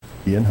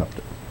in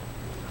Hufton.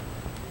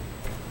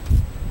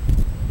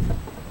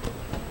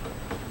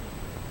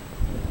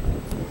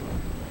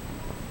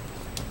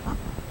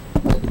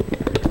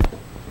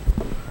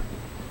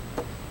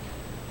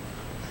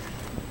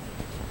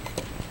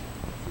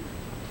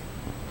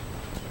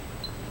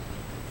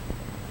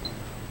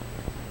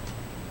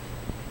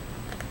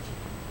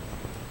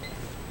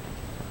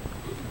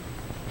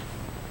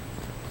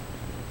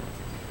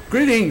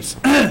 Greetings.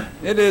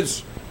 It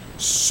is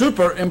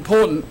super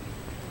important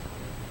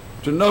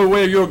to know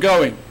where you're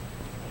going.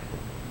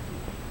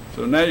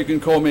 So now you can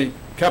call me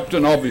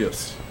Captain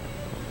Obvious.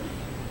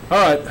 All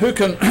right,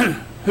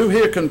 who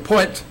here can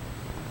point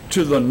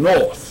to the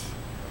north?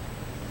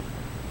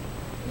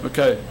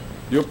 Okay,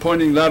 you're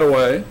pointing that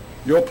away.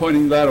 You're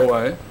pointing that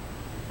away.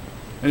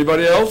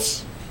 Anybody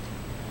else?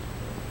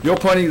 You're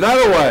pointing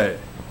that away.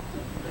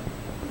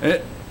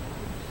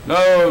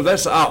 No,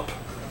 that's up.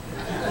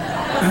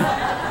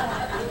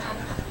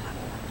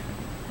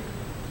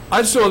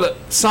 I saw the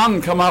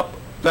sun come up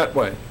that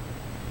way.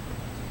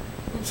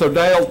 So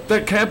Dale,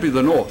 that can't be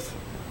the north.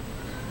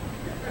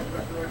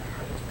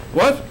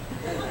 What?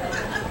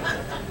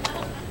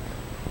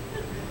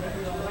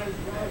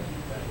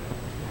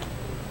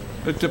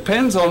 It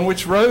depends on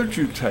which road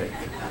you take.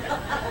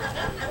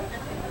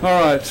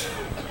 All right.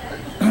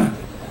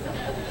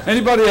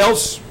 Anybody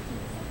else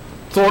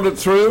thought it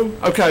through?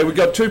 Okay, we've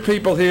got two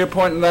people here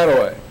pointing that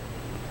way.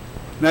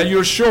 Now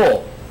you're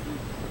sure?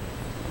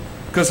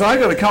 Because I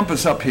got a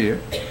compass up here,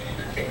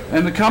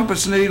 and the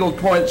compass needle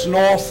points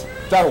north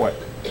that way.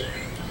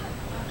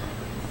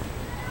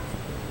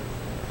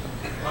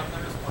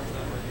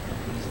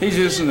 He's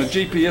using a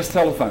GPS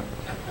telephone.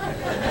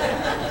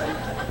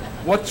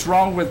 What's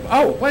wrong with,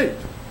 oh, wait.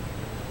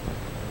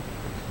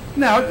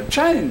 Now it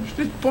changed,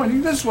 it's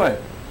pointing this way.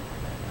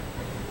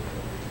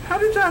 How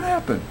did that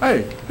happen?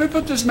 Hey, who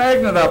put this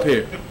magnet up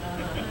here?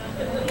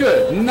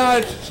 Good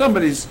night,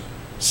 somebody's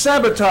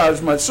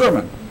sabotaged my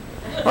sermon.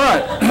 All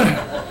right.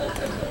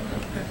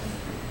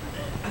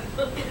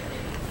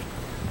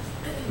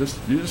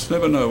 You just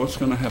never know what's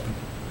going to happen.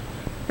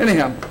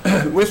 Anyhow,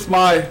 with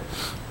my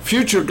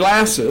future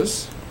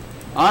glasses,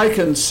 I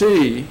can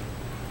see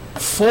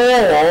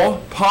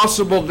 4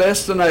 possible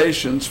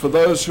destinations for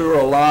those who are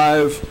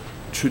alive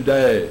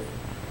today.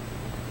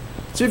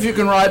 See if you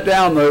can write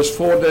down those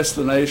 4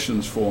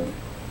 destinations for me.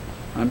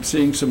 I'm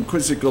seeing some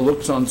quizzical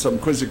looks on some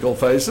quizzical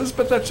faces,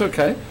 but that's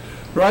okay.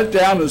 Write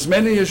down as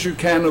many as you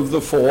can of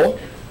the 4.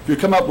 If you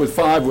come up with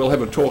 5, we'll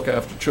have a talk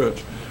after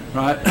church,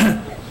 right?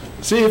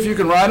 See if you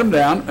can write them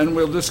down, and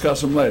we'll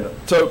discuss them later.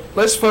 So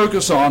let's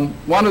focus on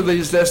one of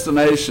these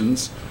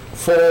destinations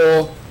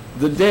for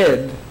the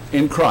dead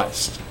in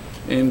Christ.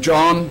 In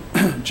John,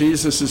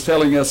 Jesus is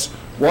telling us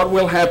what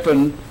will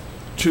happen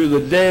to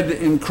the dead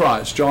in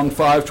Christ. John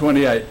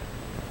 5:28.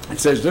 It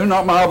says, "Do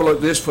not marvel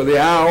at this, for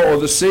the hour or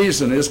the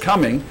season is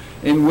coming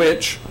in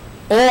which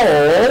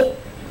all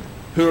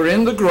who are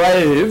in the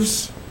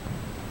graves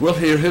will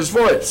hear his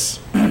voice."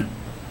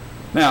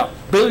 Now,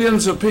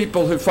 billions of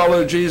people who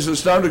follow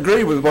Jesus don't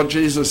agree with what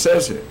Jesus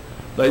says here.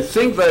 They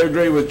think they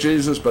agree with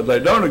Jesus, but they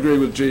don't agree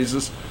with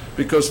Jesus,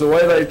 because the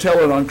way they tell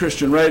it on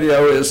Christian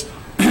radio is,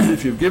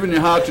 if you've given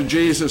your heart to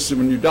Jesus, and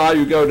when you die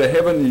you go to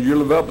heaven and you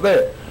live up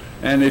there.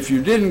 And if you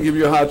didn't give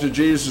your heart to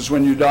Jesus,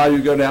 when you die you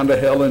go down to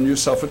hell and you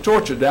suffer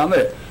torture down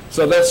there.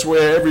 So that's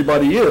where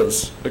everybody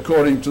is,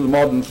 according to the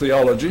modern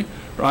theology,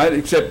 right?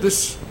 Except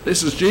this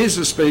is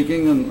Jesus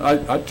speaking, and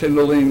I tend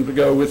to lean to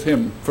go with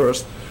him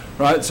first.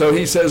 Right, so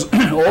he says,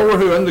 all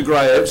who are in the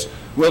graves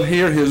will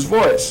hear his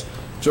voice.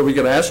 So we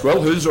can ask,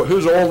 well, who's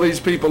all these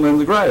people in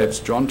the graves?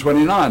 John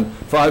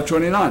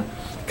 5:29.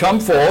 Come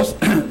forth,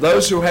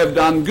 those who have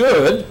done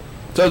good,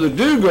 so the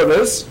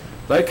do-gooders,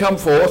 they come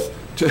forth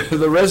to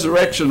the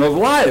resurrection of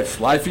life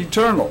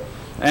eternal.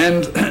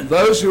 And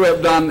those who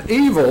have done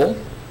evil,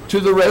 to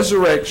the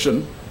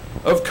resurrection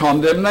of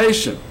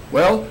condemnation.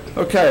 Well,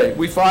 okay,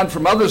 we find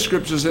from other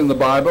scriptures in the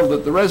Bible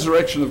that the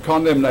resurrection of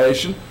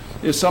condemnation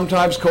is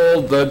sometimes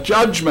called the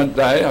judgment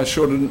day. I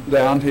shortened it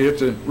down here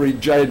to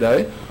read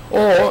J-Day.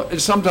 Or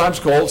it's sometimes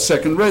called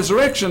second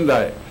resurrection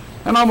day.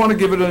 And I want to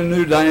give it a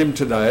new name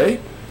today,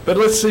 but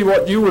let's see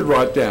what you would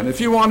write down.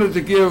 If you wanted to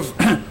give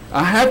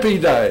a happy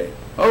day,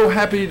 oh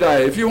happy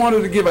day, if you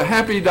wanted to give a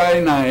happy day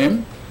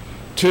name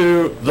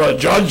to the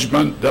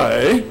judgment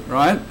day,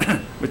 right,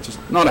 which is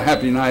not a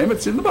happy name,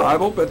 it's in the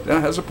Bible, but it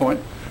has a point,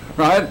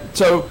 right?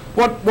 So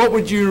what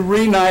would you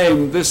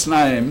rename this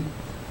name?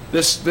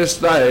 This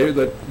day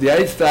that the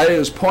 8th day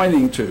is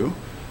pointing to,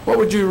 what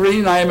would you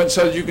rename it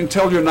so that you can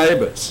tell your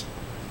neighbors?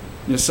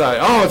 You say,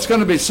 oh, it's going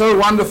to be so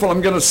wonderful,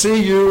 I'm going to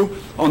see you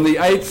on the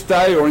 8th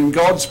day, or in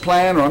God's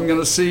plan, or I'm going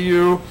to see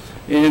you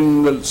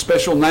in the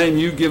special name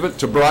you give it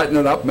to brighten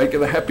it up, make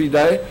it a happy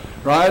day,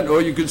 right?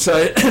 Or you could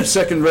say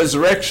second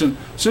resurrection.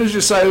 As soon as you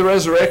say the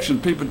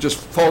resurrection, people just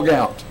fog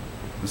out.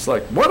 It's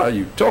like, what are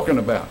you talking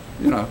about?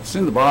 You know, it's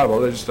in the Bible,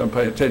 they just don't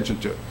pay attention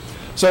to it.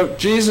 So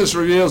Jesus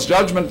reveals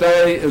Judgment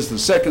Day is the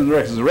second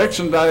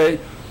resurrection day,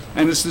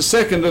 and it's the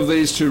second of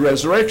these 2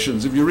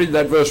 resurrections. If you read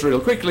that verse real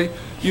quickly,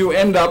 you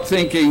end up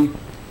thinking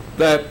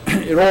that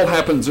it all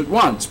happens at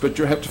once, but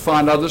you have to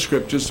find other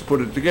scriptures to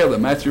put it together.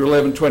 Matthew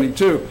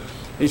 11:22,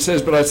 he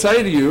says, "But I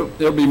say to you,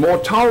 it'll be more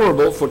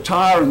tolerable for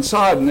Tyre and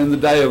Sidon in the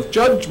day of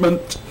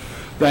judgment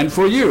than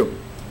for you.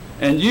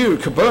 And you,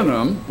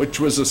 Capernaum," which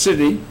was a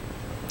city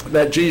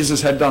that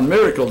Jesus had done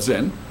miracles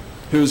in,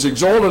 "who was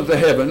exalted to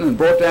heaven and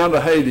brought down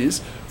to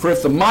Hades, for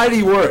if the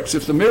mighty works,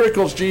 if the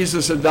miracles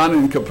Jesus had done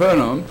in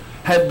Capernaum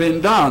had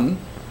been done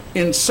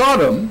in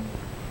Sodom,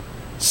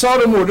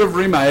 Sodom would have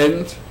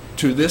remained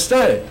to this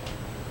day."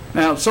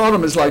 Now,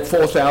 Sodom is like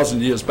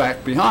 4,000 years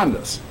back behind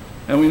us.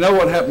 And we know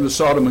what happened to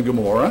Sodom and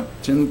Gomorrah.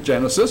 It's in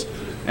Genesis.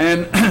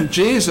 And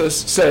Jesus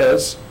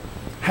says,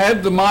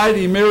 had the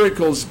mighty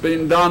miracles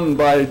been done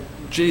by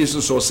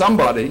Jesus or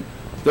somebody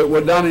that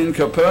were done in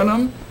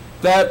Capernaum,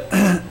 that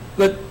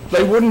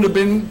they wouldn't have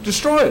been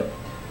destroyed.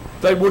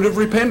 They would have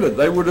repented.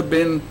 They would have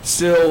been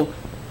still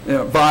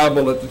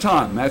viable at the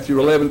time. Matthew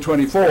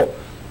 11:24.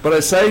 "But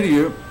I say to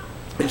you,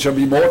 it shall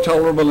be more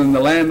tolerable in the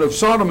land of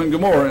Sodom and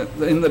Gomorrah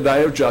in the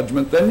day of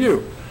judgment than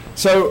you."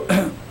 So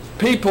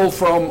people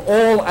from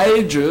all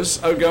ages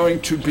are going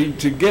to be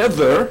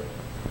together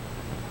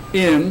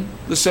in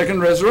the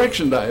second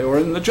resurrection day or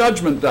in the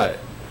judgment day.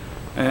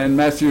 And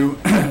Matthew,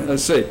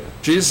 let's see,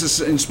 Jesus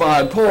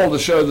inspired Paul to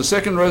show the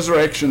second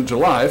resurrection to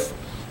life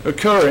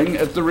occurring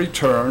at the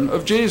return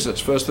of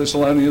Jesus. 1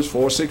 Thessalonians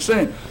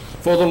 4:16.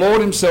 "For the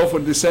Lord himself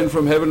would descend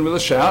from heaven with a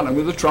shout and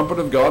with the trumpet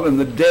of God, and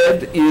the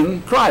dead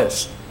in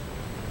Christ."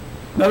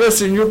 Now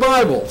that's in your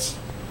Bibles.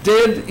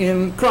 Dead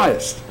in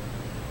Christ.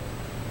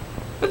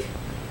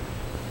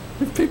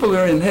 If people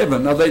are in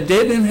heaven, are they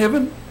dead in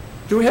heaven?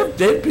 Do we have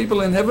dead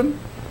people in heaven?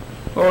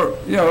 Or,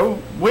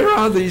 where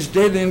are these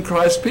dead in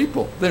Christ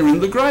people? They're in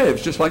the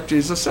graves, just like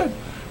Jesus said.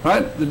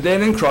 Right? The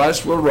dead in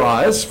Christ will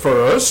rise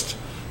first,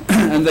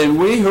 and then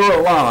we who are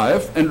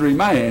alive and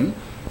remain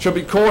shall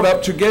be caught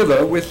up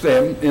together with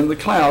them in the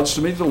clouds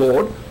to meet the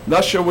Lord.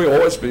 Thus shall we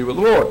always be with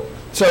the Lord.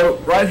 So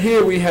right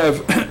here we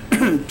have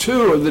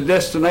two of the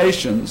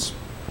destinations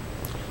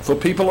for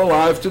people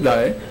alive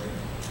today.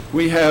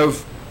 We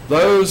have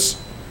those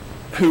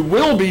who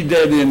will be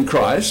dead in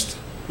Christ.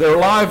 They're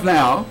alive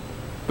now,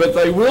 but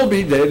they will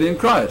be dead in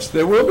Christ.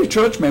 There will be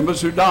church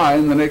members who die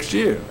in the next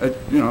year.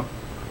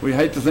 We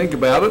hate to think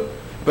about it,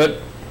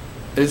 but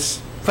it's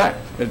fact.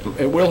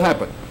 It will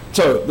happen.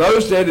 So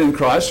those dead in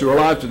Christ who are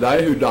alive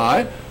today, who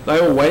die,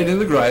 they will wait in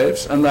the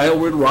graves, and they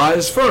will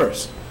rise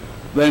first.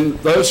 Then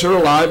those who are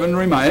alive and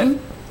remain.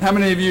 How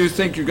many of you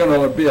think you're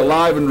going to be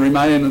alive and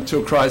remain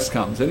until Christ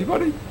comes?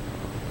 Anybody?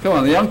 Come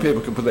on, the young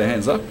people can put their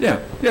hands up. Yeah.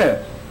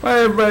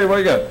 Well, everybody, way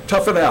to go.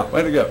 Tough it out.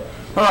 Way to go.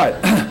 All right.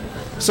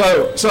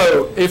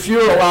 So if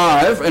you're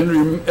alive and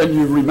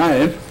you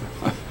remain,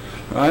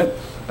 right,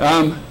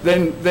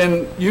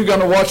 then you're going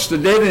to watch the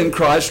dead in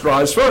Christ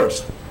rise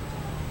first.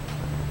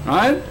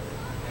 Right?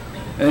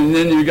 And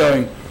then you're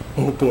going,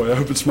 oh boy, I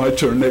hope it's my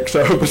turn next.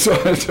 I hope it's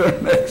my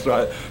turn next.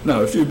 Right?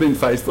 No, if you've been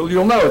faithful,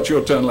 you'll know it's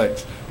your turn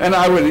next. And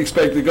I would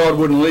expect that God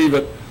wouldn't leave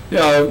it.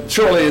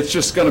 Surely it's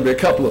just going to be a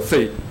couple of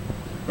feet.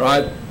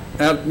 Right?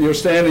 You're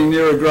standing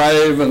near a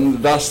grave and the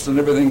dust and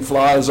everything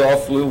flies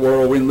off, a little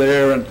whirlwind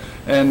there, and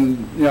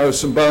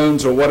some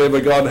bones or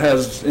whatever God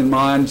has in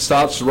mind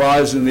starts to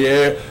rise in the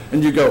air,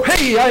 and you go,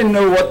 hey, I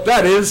know what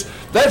that is.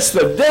 That's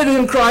the dead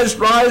in Christ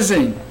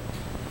rising.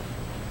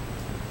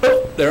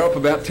 Oh, they're up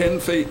about 10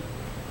 feet.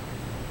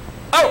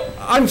 Oh,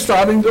 I'm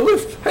starting to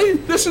lift. Hey,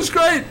 this is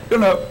great.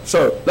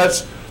 So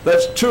that's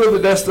two of the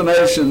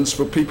destinations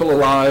for people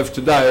alive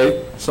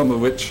today, some of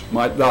which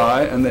might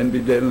die and then be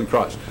dead in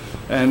Christ.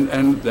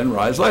 And then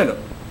rise later.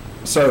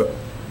 So,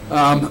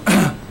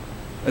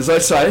 as I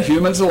say,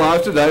 humans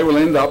alive today will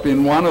end up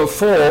in one of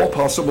four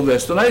possible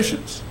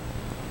destinations.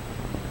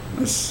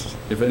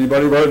 If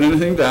anybody wrote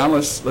anything down,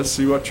 let's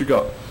see what you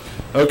got.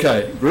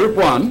 Okay, group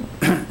one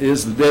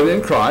is the dead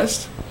in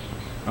Christ.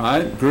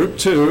 Right? Group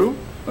two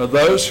are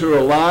those who are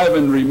alive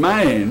and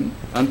remain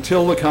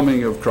until the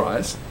coming of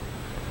Christ.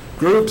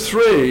 Group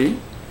three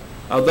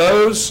are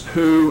those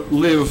who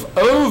live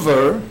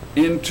over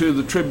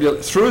into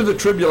through the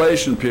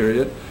tribulation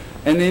period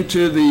and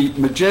into the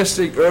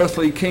majestic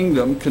earthly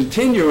kingdom,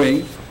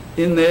 continuing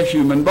in their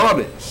human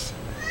bodies.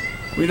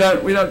 We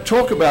don't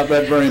talk about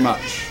that very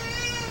much,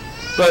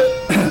 but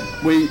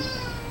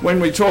when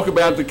we talk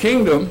about the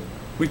kingdom,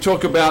 we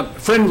talk about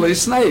friendly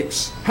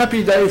snakes,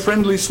 happy day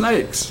friendly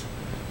snakes,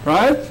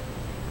 right?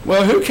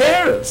 Well, who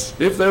cares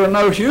if there are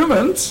no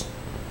humans?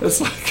 It's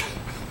like,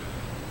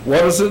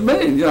 what does it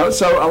mean?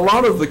 So a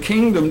lot of the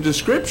kingdom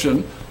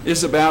description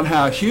is about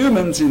how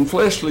humans in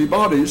fleshly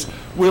bodies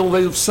will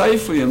live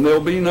safely, and there'll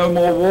be no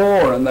more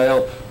war, and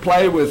they'll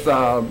play with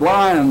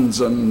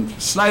lions and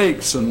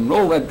snakes and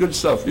all that good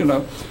stuff,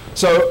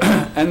 So,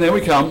 and then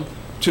we come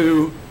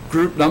to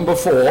group number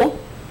four,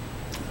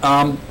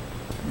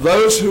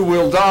 those who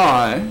will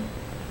die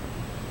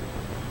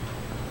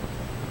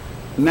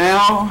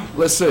now,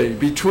 let's see,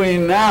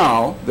 between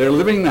now, they're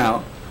living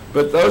now,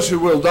 but those who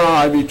will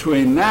die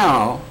between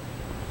now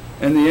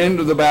and the end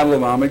of the Battle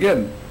of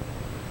Armageddon,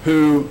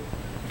 who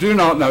do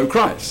not know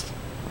Christ.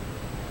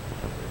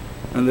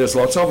 And there's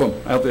lots of them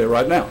out there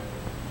right now.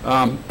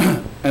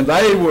 And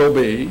they will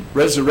be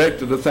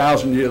resurrected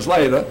 1,000 years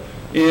later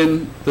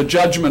in the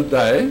judgment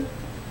day,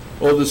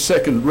 or the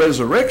second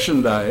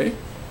resurrection day,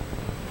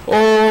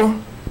 or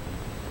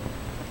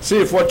see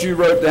if what you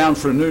wrote down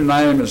for a new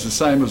name is the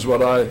same as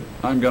what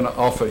I'm going to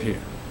offer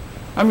here.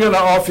 I'm going to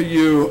offer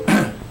you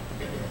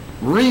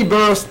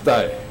Rebirth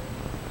Day.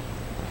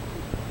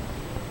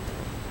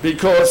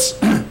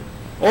 Because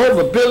all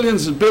the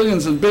billions and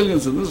billions and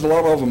billions, and there's a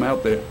lot of them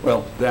out there,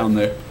 well, down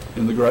there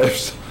in the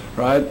graves,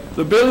 right?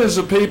 The billions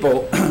of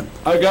people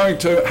are going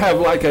to have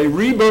like a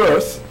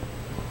rebirth,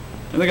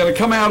 and they're going to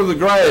come out of the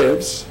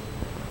graves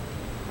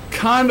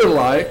kind of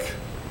like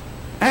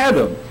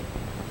Adam.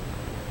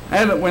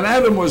 And when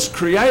Adam was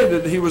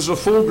created, he was a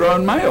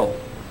full-grown male.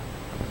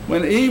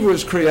 When Eve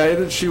was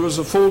created, she was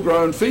a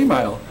full-grown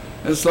female.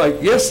 And it's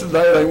like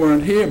yesterday they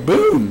weren't here,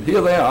 boom,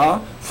 here they are,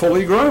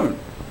 fully grown.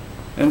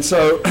 And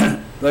so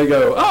they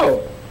go,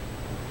 oh,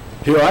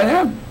 here I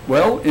am.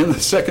 Well, in the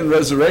second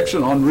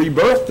resurrection on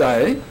Rebirth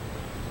Day,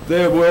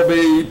 there will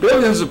be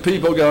billions of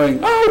people going,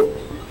 oh,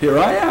 here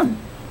I am.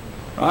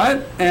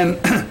 Right?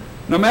 And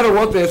no matter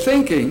what they're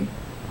thinking,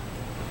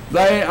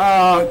 they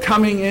are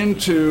coming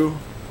into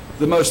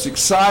the most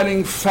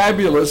exciting,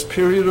 fabulous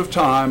period of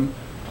time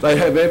they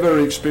have ever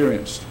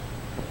experienced.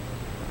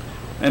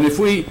 And if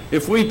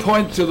we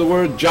point to the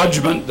word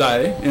Judgment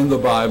Day in the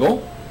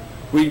Bible,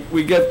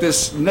 we get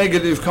this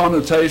negative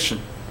connotation.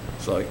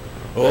 It's like,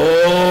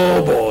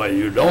 oh boy,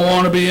 you don't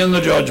want to be in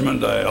the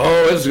Judgment Day.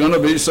 Oh, it's going to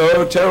be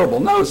so terrible.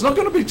 No, it's not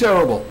going to be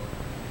terrible.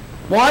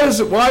 Why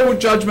would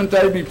Judgment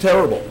Day be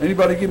terrible?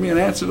 Anybody give me an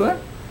answer to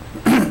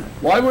that?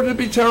 Why would it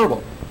be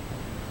terrible?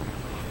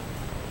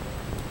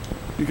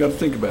 You've got to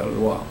think about it a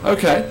while.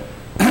 Okay,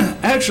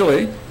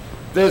 actually,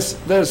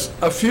 there's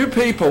a few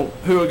people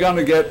who are going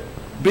to get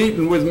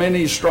beaten with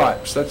many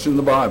stripes. That's in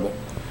the Bible.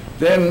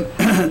 Then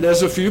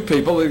there's a few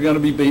people that are going to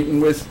be beaten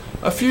with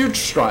a few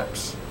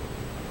stripes.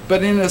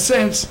 But in a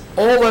sense,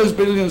 all those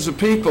billions of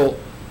people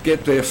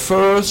get their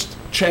first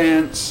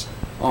chance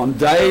on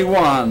day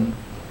one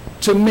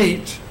to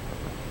meet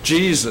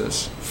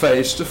Jesus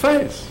face to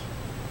face.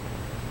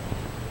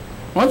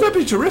 Won't that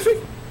be terrific?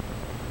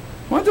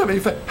 Won't that be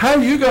how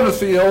are you going to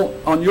feel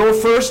on your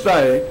first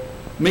day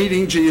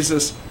meeting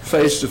Jesus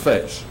face to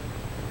face?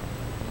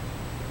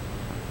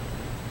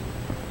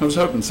 I was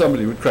hoping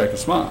somebody would crack a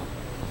smile.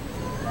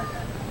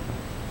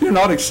 You're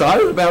not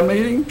excited about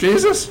meeting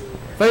Jesus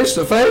face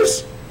to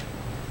face?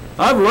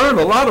 I've learned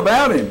a lot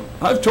about him.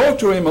 I've talked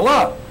to him a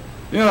lot.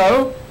 You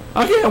know,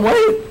 I can't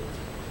wait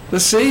to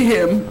see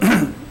him,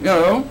 you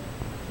know,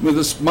 with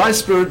this, my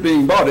spirit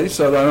being body,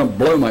 so that I don't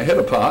blow my head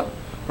apart,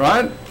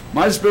 right?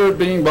 My spirit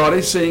being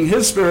body, seeing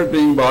his spirit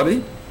being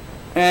body,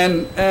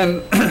 and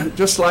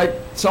just like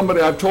somebody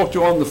I've talked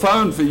to on the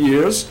phone for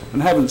years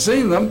and haven't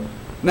seen them,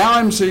 now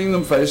I'm seeing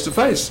them face to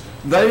face.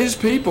 These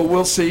people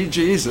will see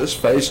Jesus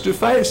face to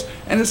face,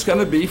 and it's going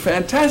to be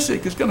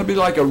fantastic. It's going to be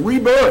like a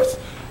rebirth.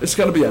 It's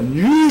going to be a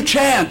new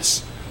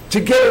chance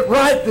to get it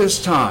right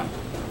this time.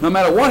 No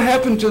matter what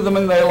happened to them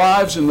in their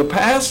lives in the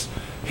past,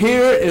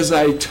 here is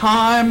a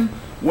time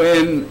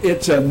when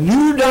it's a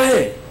new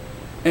day.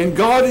 And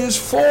God is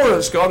for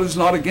us. God is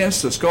not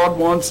against us. God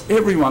wants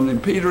everyone. In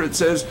Peter it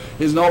says,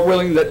 He's not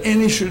willing that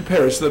any should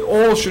perish, that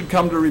all should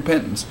come to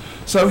repentance.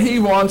 So He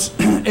wants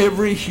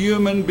every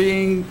human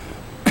being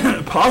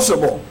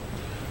possible,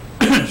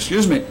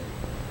 excuse me,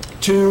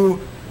 to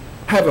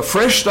have a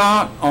fresh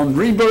start on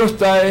Rebirth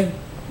Day.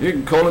 You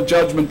can call it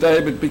Judgment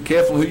Day, but be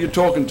careful who you're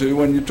talking to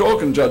when you're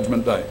talking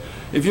Judgment Day.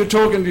 If you're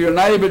talking to your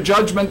neighbor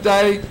Judgment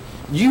Day,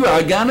 you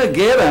are going to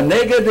get a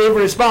negative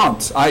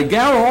response. I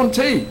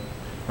guarantee.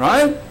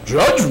 Right?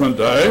 Judgment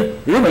Day?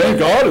 You mean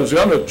God is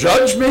going to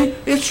judge me?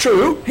 It's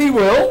true, He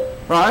will,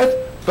 right?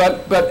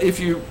 But if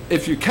you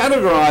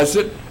categorize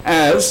it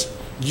as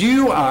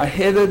you are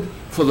headed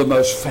for the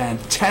most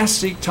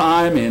fantastic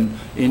time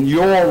in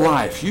your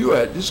life, you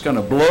are just going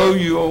to blow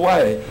you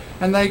away.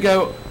 And they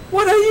go,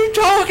 what are you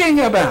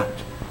talking about?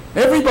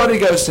 Everybody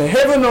goes to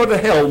heaven or to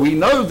hell. We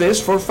know this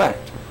for a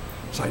fact.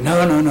 It's like,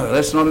 no,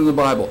 that's not in the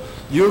Bible.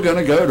 You're going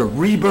to go to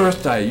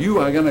Rebirth Day. You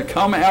are going to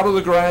come out of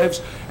the graves,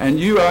 and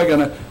you are going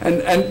to,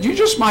 and you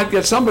just might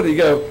get somebody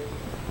go,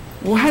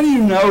 well, how do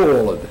you know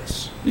all of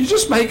this? You're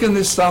just making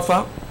this stuff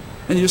up.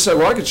 And you say,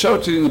 well, I could show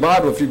it to you in the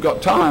Bible if you've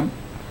got time.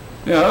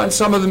 You know, and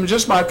some of them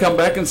just might come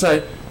back and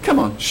say, come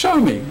on, show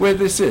me where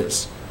this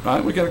is.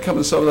 Right? We're going to come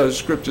to some of those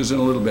scriptures in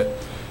a little bit.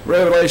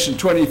 Revelation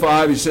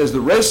 25, he says,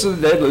 the rest of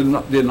the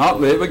dead did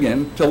not live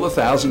again till the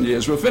 1,000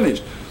 years were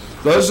finished.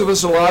 Those of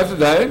us alive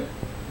today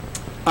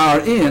are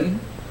in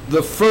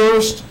the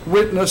first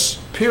witness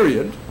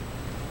period,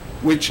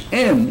 which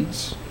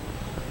ends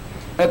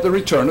at the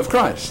return of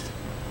Christ.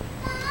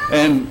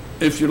 And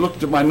if you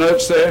looked at my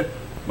notes there,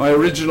 my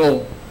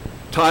original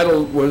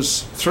title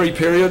was 3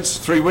 periods,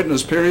 3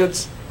 witness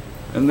periods,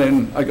 and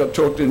then I got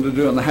talked into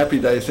doing the Happy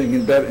Day thing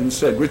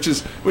instead, which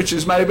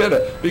is made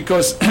better,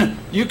 because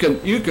you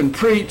can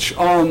preach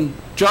on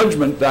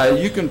Judgment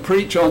Day, you can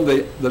preach on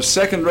the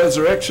second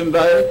resurrection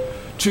day,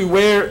 to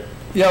where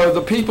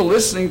the people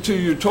listening to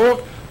you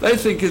talk, they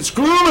think it's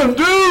gloom and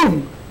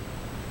doom,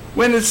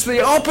 when it's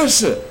the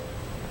opposite.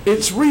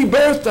 It's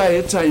rebirth day.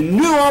 It's a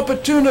new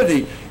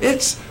opportunity.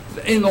 It's,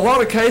 in a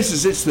lot of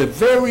cases, it's the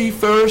very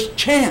first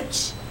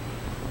chance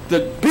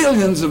that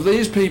billions of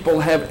these people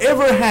have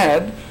ever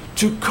had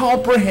to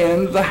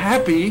comprehend the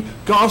happy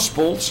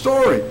gospel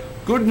story.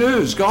 Good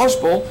news,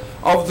 gospel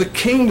of the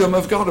kingdom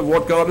of God, of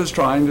what God is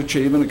trying to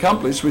achieve and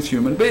accomplish with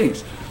human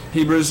beings.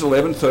 Hebrews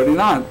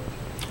 11:39.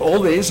 All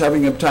these,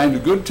 having obtained a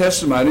good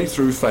testimony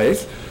through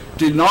faith,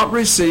 did not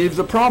receive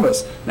the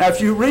promise. Now,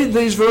 if you read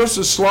these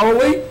verses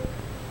slowly,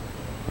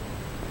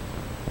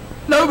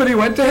 nobody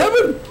went to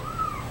heaven.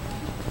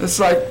 It's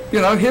like,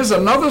 here's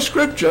another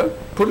scripture.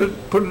 Put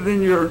it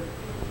in your,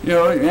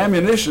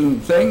 ammunition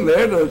thing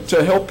there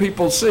to help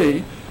people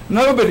see.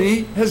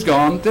 Nobody has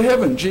gone to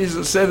heaven.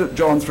 Jesus said it,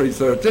 John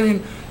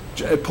 3:13.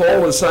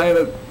 Paul is saying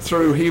it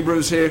through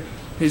Hebrews here.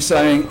 He's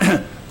saying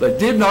they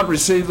did not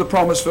receive the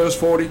promise, verse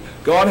 40.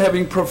 God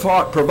having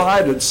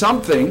provided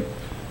something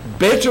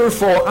better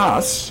for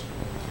us,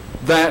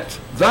 that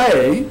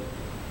they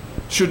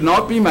should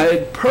not be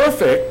made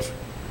perfect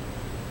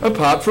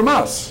apart from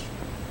us.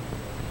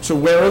 So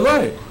where are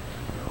they?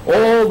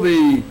 All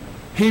the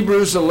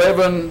Hebrews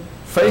 11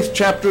 faith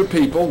chapter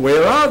people,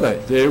 where are they?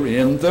 They're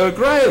in the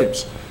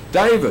graves.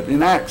 David,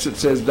 in Acts it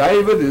says,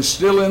 David is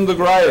still in the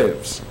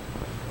graves.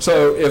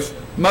 So if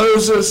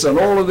Moses and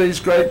all of these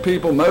great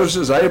people,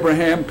 Moses,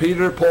 Abraham,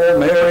 Peter, Paul,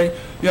 Mary,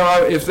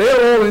 if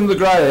they're all in the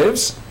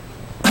graves,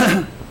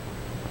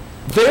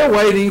 they're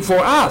waiting for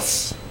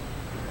us.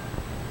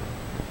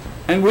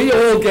 And we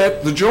all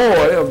get the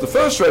joy of the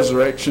first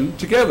resurrection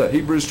together,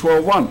 Hebrews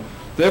 12:1.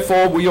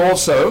 Therefore we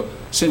also,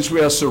 since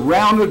we are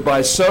surrounded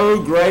by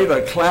so great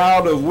a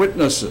cloud of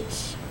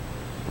witnesses.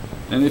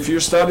 And if you're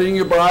studying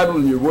your Bible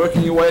and you're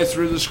working your way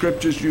through the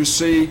scriptures, you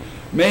see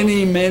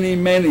many, many,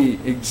 many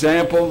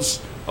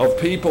examples of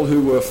people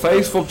who were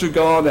faithful to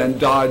God and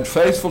died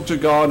faithful to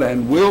God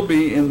and will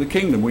be in the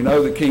kingdom. We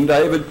know that King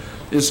David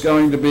is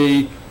going to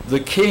be the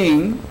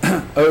king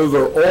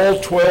over all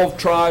 12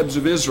 tribes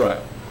of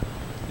Israel.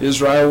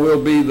 Israel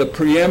will be the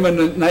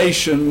preeminent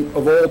nation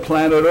of all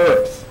planet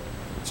Earth.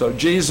 So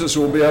Jesus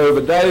will be over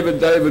David,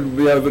 David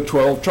will be over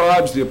 12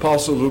 tribes, the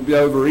apostles will be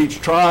over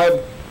each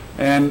tribe,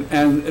 and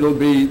it'll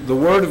be the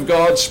word of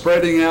God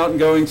spreading out and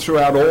going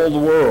throughout all the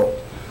world.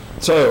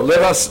 So let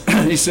us,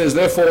 he says,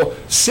 therefore,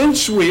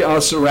 since we are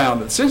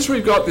surrounded, since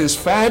we've got this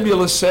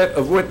fabulous set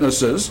of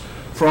witnesses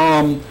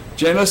from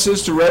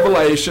Genesis to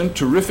Revelation,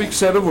 terrific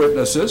set of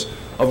witnesses,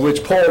 of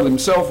which Paul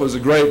himself was a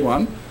great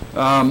one,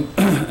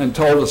 and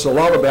told us a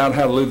lot about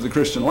how to live the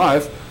Christian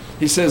life.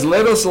 He says,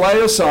 let us lay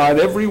aside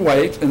every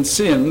weight and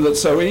sin that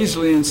so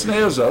easily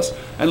ensnares us,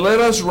 and let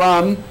us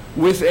run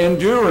with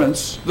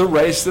endurance the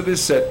race that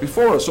is set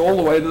before us, all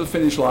the way to the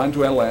finish line,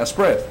 to our last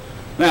breath.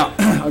 Now,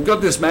 I've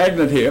got this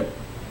magnet here,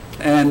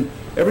 and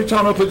every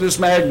time I put this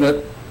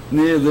magnet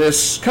near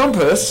this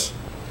compass,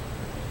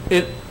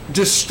 it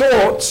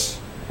distorts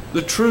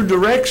the true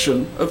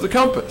direction of the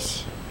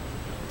compass.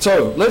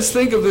 So let's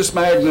think of this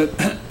magnet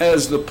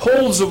as the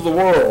pulls of the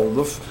world,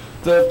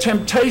 the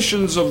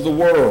temptations of the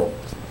world,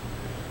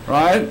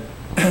 right?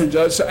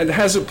 It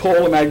has a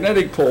pull, a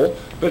magnetic pull,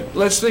 but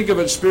let's think of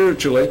it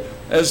spiritually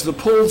as the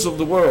pulls of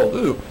the world.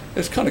 Ooh,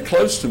 it's kind of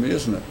close to me,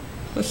 isn't it?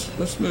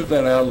 Let's move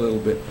that out a little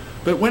bit.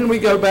 But when we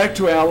go back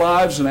to our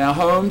lives and our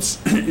homes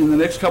in the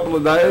next couple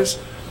of days,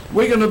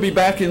 we're going to be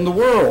back in the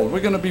world. We're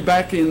going to be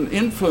back in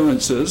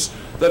influences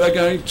that are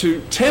going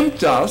to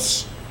tempt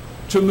us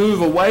to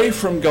move away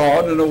from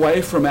God and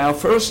away from our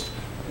first,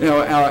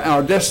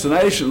 our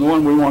destination, the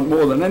one we want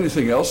more than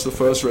anything else, the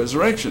first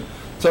resurrection.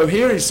 So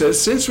here he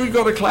says, since we've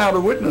got a cloud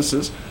of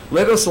witnesses,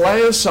 let us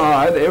lay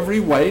aside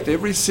every weight,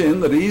 every sin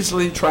that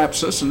easily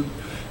traps us, and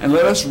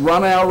let us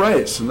run our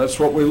race. And that's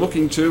what we're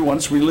looking to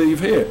once we leave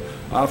here.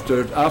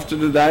 After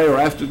today or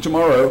after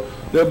tomorrow,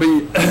 there'll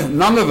be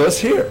none of us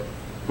here.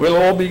 We'll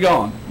all be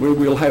gone.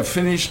 We'll have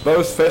finished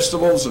both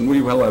festivals, and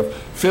we will have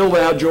filled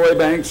our joy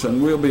banks,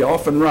 and we'll be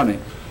off and running.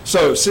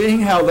 So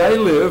seeing how they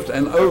lived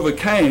and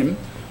overcame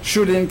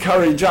should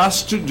encourage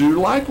us to do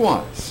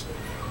likewise.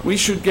 We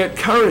should get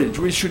courage.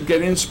 We should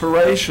get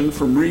inspiration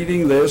from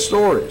reading their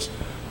stories.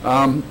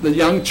 The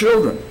young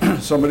children.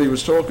 Somebody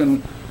was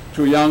talking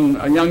to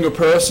a younger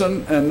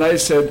person, and they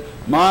said,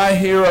 my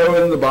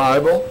hero in the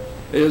Bible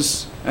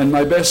is, and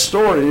my best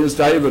story is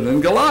David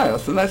and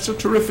Goliath. And that's a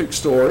terrific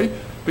story,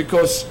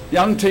 because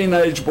young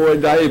teenage boy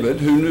David,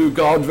 who knew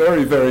God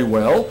very, very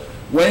well,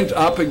 went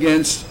up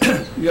against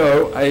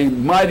a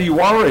mighty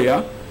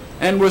warrior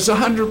and was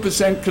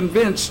 100%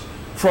 convinced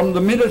from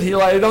the minute he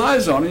laid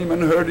eyes on him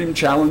and heard him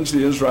challenge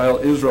the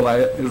Israeli,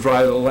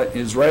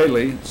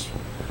 it's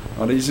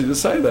not easy to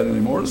say that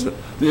anymore, is it?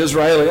 The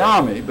Israeli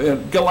army.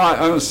 But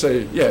Goliath,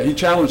 he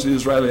challenged the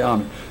Israeli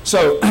army.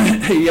 So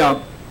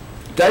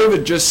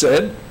David just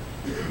said,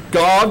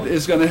 God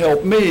is going to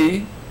help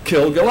me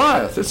kill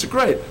Goliath. It's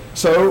great.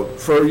 So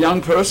for a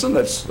young person,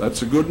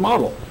 that's a good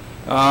model.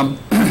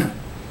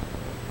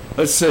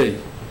 Let's see.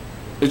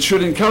 It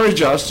should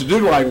encourage us to do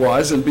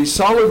likewise and be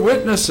solid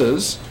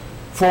witnesses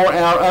for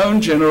our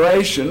own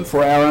generation,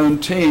 for our own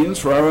teens,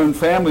 for our own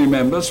family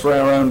members, for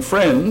our own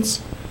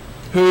friends,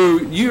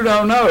 who you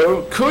don't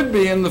know could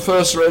be in the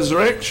first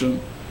resurrection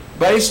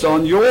based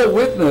on your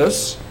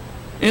witness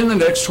in the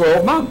next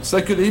 12 months.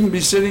 They could even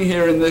be sitting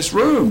here in this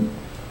room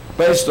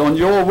based on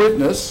your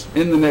witness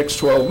in the next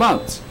 12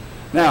 months.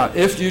 Now,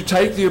 if you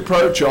take the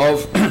approach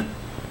of,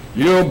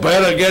 you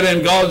better get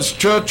in God's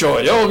church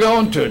or you're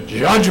going to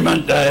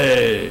Judgment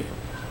Day.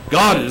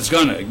 God is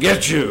going to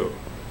get you,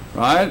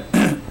 right?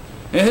 And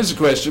here's a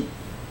question.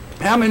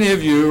 How many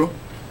of you,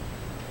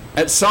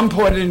 at some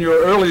point in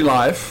your early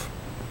life,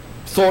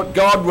 thought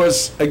God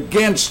was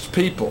against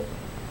people?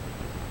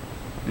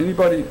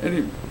 Anybody?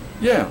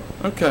 Yeah,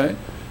 okay.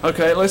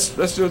 Okay,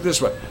 let's do it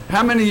this way.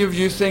 How many of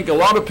you think a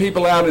lot of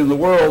people out in the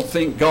world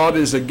think God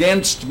is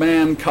against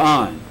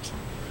mankind?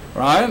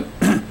 Right?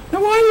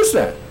 Now, why is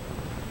that?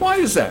 Why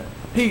is that?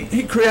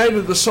 He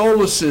created the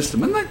solar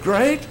system. Isn't that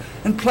great?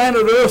 And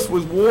planet Earth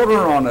with water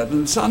on it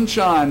and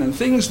sunshine and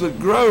things that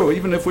grow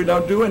even if we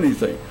don't do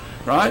anything.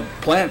 Right?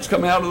 Plants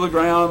come out of the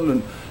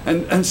ground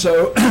and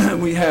so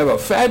we have a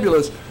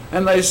fabulous,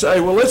 and they say,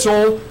 well, let's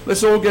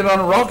all get on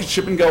a rocket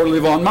ship and go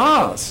live on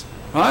Mars.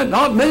 Right?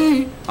 Not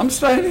me. I'm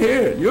staying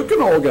here. You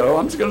can all go.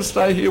 I'm just going to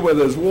stay here where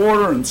there's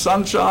water and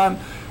sunshine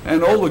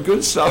and all the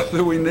good stuff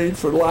that we need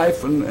for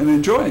life and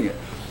enjoying it.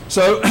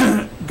 So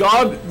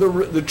God,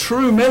 the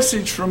true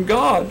message from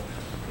God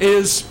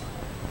is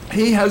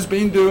he has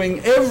been doing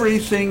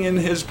everything in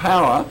his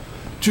power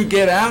to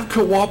get our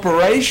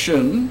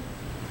cooperation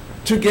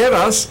to get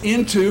us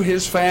into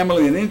his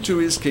family and into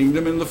his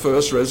kingdom in the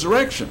first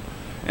resurrection.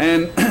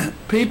 And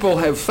people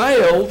have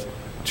failed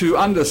to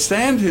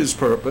understand his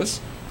purpose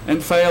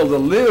and fail to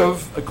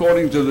live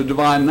according to the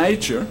divine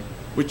nature,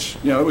 which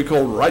we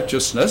call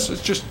righteousness.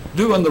 It's just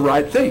doing the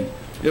right thing.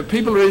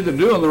 People are either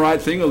doing the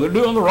right thing or they're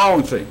doing the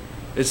wrong thing.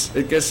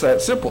 It gets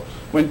that simple.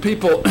 When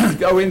people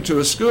go into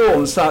a school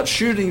and start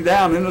shooting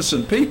down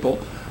innocent people,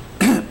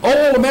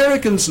 all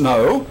Americans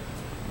know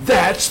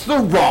that's the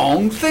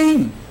wrong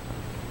thing,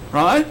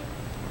 right?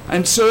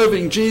 And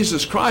serving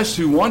Jesus Christ,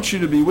 who wants you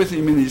to be with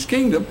him in his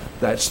kingdom,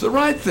 that's the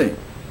right thing.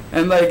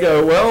 And they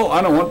go, well,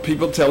 I don't want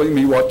people telling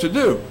me what to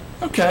do.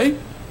 Okay,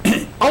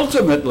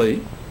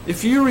 ultimately,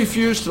 if you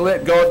refuse to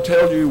let God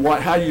tell you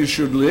how you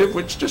should live,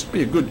 which just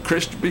be a good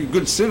Christian, be a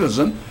good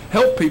citizen,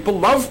 help people,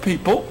 love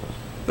people,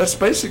 that's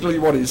basically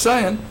what he's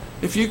saying.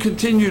 If you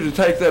continue to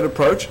take that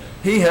approach,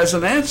 he has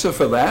an answer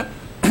for that.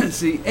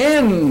 It's the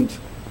end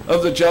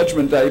of the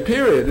Judgment Day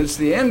period. It's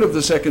the end of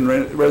the second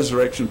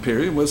resurrection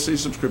period. We'll see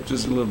some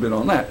scriptures a little bit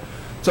on that.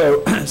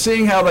 So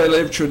seeing how they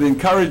lived should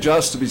encourage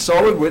us to be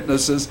solid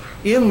witnesses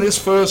in this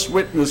first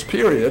witness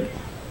period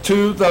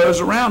to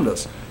those around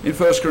us. In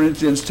 1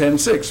 Corinthians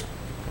 10:6.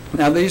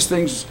 Now these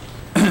things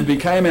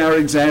became our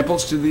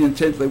examples to the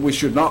intent that we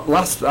should not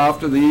lust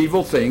after the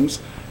evil things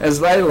as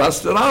they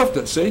lusted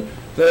after. See,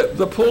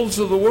 the pulls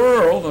of the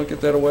world, I'll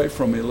get that away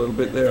from me a little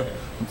bit there.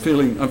 I'm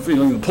feeling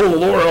the pull of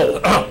the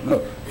world.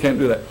 No, can't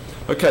do that.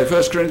 Okay,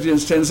 1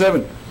 Corinthians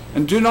 10:7.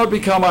 And do not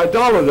become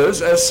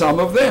idolaters as some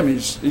of them.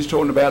 He's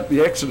talking about the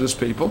Exodus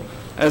people.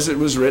 As it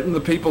was written, the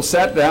people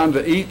sat down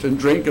to eat and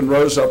drink and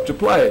rose up to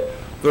play.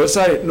 Verse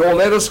 8, nor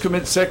let us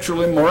commit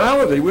sexual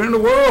immorality. We're in a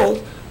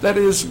world that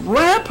is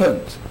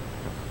rampant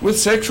with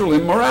sexual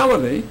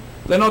immorality.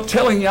 They're not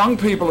telling young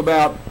people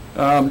about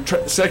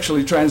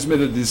sexually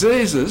transmitted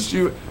diseases.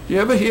 You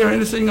ever hear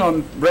anything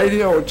on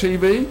radio or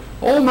TV?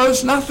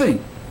 Almost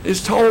nothing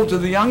is told to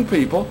the young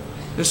people.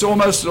 It's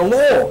almost a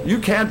law. You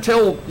can't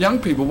tell young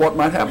people what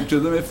might happen to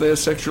them if they're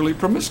sexually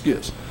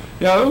promiscuous.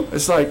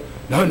 It's like,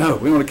 no,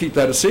 we want to keep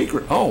that a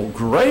secret. Oh,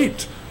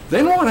 great.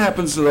 Then what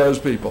happens to those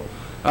people?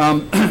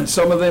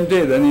 Some of them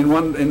did, and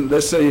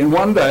in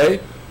one day,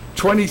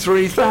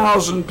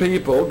 23,000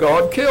 people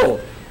God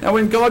killed. Now,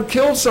 when God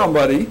kills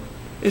somebody,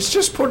 it's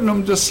just putting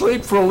them to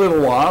sleep for a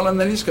little while, and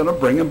then he's going to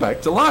bring them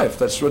back to life.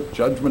 That's what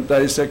Judgment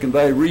Day, Second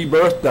Day,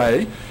 Rebirth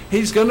Day.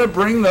 He's going to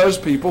bring those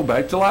people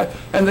back to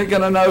life, and they're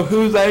going to know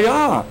who they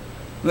are.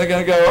 And they're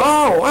going to go,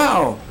 oh,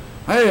 wow,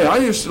 hey, I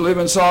used to live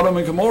in Sodom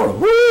and Gomorrah.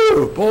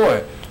 Woo,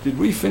 boy, did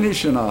we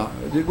finish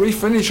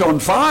on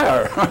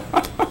fire?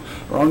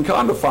 Wrong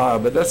kind of fire,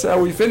 but that's how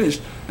we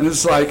finished. And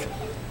it's like,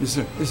 is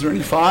there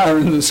any fire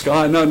in the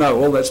sky? No,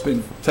 all that's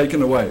been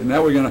taken away.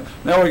 Now we're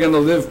gonna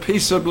live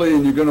peaceably,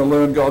 and you're gonna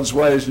learn God's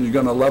ways, and you're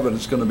gonna love it.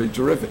 It's gonna be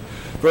terrific.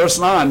 Verse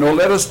 9, nor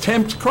let us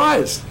tempt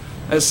Christ,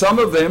 as some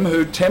of them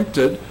who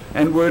tempted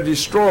and were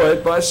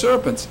destroyed by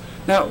serpents.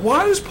 Now,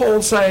 why is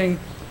Paul saying,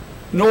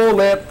 nor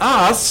let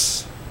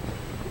us?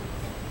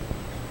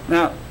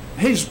 Now,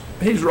 he's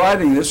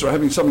writing this, or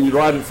having somebody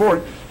write it for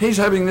him. He's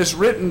having this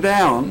written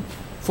down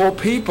for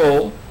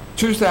people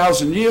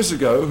 2,000 years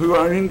ago who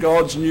are in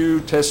God's New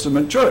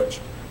Testament church,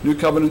 New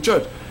Covenant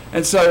church.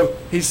 And so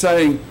he's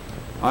saying,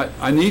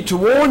 I need to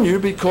warn you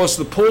because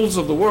the pulls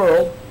of the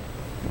world,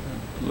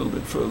 a little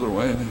bit further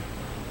away,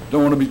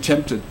 don't want to be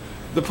tempted.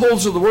 The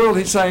pulls of the world,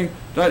 he's saying,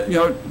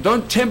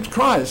 don't tempt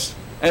Christ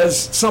as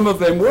some of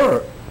them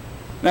were.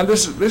 Now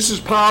this is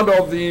part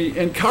of the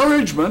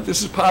encouragement,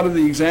 this is part of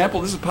the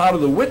example, this is part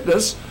of the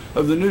witness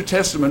of the New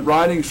Testament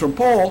writings from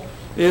Paul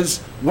is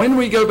when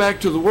we go back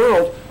to the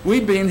world,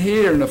 we've been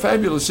here in a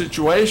fabulous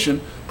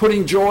situation,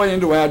 putting joy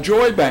into our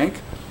joy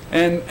bank,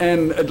 and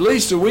at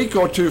least a week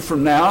or two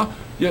from now,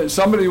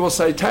 somebody will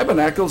say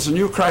tabernacles, and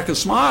you crack a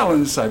smile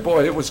and say,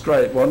 boy, it was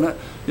great, wasn't it?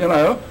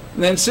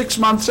 And then 6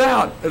 months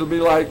out, it'll be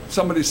like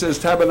somebody says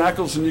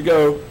tabernacles, and you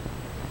go,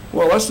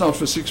 well, that's not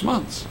for 6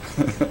 months.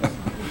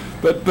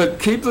 But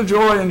keep the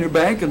joy in your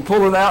bank and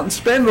pull it out and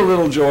spend a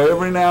little joy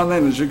every now and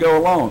then as you go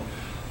along.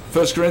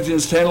 1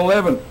 Corinthians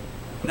 10:11.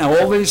 Now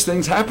all these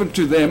things happen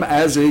to them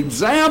as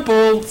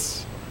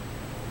examples.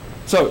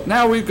 So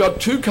now we've got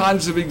two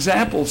kinds of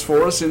examples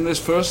for us in this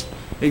first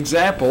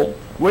example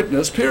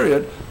witness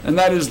period, and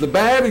that is the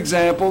bad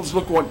examples.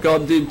 Look what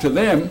God did to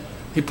them.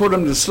 He put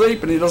them to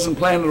sleep, and he doesn't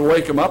plan to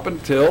wake them up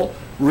until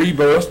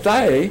rebirth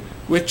day,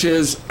 which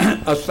is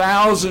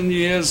 1,000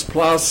 years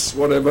plus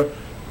whatever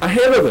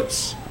ahead of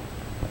us.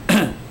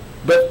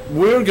 But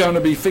we're going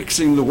to be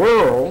fixing the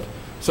world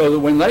so that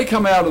when they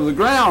come out of the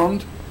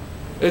ground,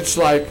 it's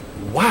like,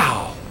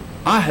 wow,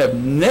 I have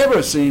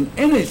never seen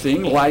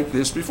anything like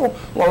this before.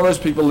 A lot of those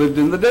people lived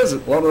in the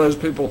desert. A lot of those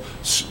people,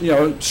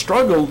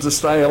 struggled to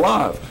stay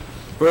alive.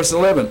 Verse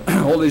 11,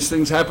 all these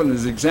things happen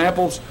as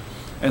examples,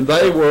 and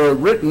they were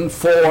written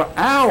for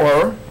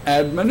our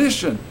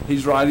admonition.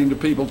 He's writing to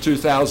people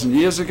 2,000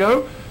 years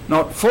ago,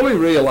 not fully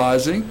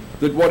realizing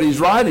that what he's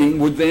writing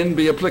would then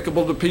be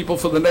applicable to people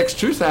for the next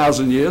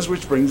 2,000 years,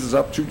 which brings us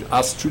up to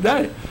us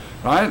today,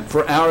 right?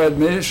 For our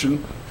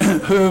admonition,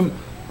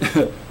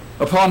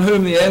 upon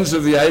whom the ends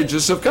of the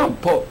ages have come.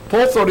 Paul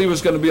thought he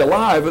was going to be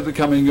alive at the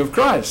coming of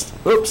Christ.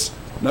 Oops,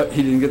 no,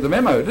 he didn't get the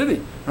memo, did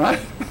he? Right?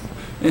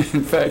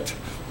 In fact,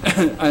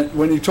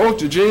 when he talked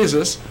to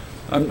Jesus,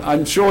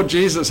 I'm sure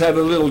Jesus had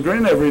a little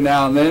grin every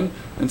now and then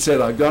and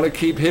said, I've got to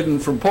keep hidden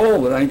from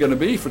Paul that ain't going to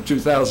be for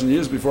 2,000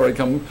 years before I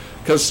come,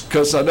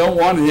 because I don't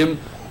want him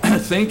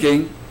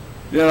thinking,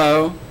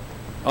 all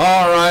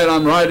right,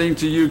 I'm writing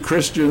to you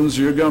Christians,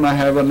 you're going to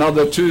have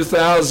another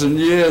 2,000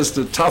 years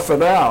to tough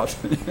it out.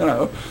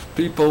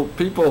 People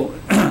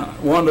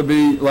want to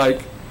be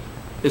like,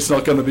 it's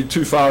not going to be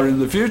too far in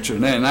the future.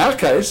 Now, in our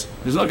case,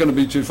 it's not going to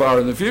be too far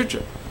in the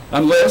future,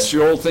 unless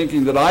you're all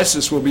thinking that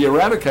ISIS will be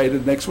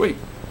eradicated next week.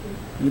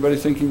 Anybody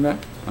thinking that?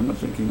 I'm not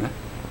thinking that.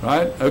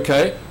 Right?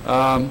 Okay.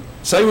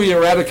 Say we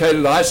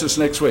eradicated ISIS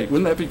next week.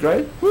 Wouldn't that be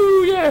great?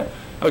 Woo, yeah.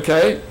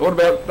 Okay. What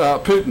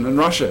about Putin and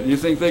Russia? You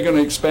think they're going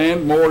to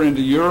expand more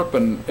into Europe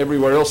and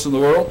everywhere else in the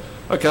world?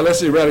 Okay,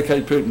 let's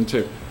eradicate Putin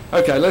too.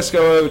 Okay, let's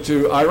go over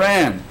to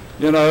Iran.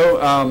 Do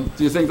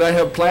you think they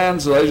have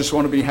plans, or they just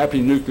want to be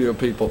happy nuclear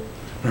people?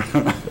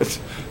 I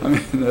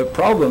mean, the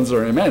problems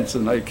are immense,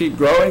 and they keep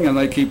growing, and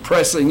they keep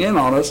pressing in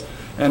on us,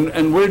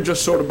 and we're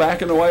just sort of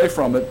backing away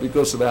from it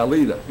because of our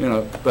leader,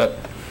 but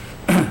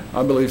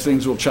I believe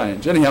things will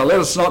change. Anyhow, let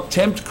us not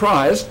tempt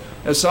Christ,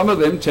 as some of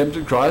them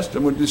tempted Christ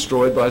and were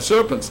destroyed by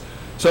serpents.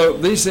 So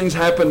these things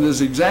happened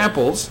as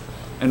examples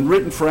and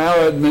written for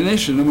our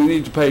admonition, and we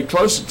need to pay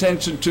close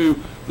attention to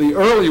the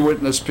early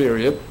witness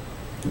period,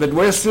 but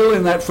we're still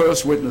in that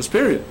first witness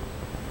period.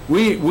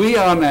 We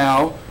are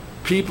now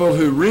people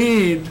who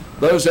read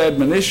those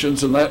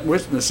admonitions and that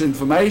witness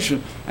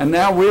information, and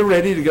now we're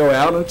ready to go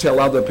out and tell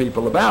other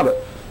people about it.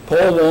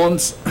 Paul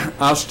warns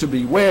us to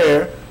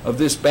beware of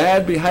this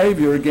bad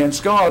behavior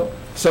against God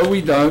so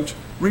we don't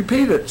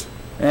repeat it.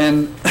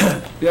 And,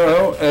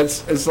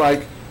 it's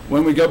like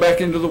when we go back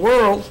into the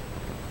world,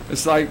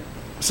 it's like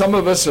some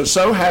of us are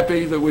so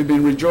happy that we've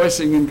been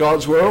rejoicing in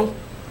God's world.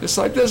 It's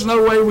like there's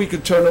no way we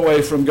could turn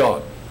away from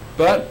God.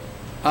 But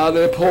are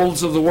there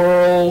pulls of the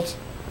world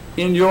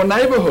in your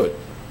neighborhood?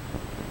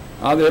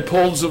 Are there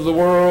pulls of the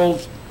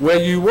world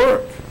where you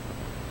work?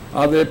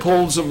 Are there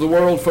pulls of the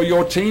world for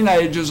your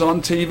teenagers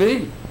on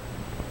TV?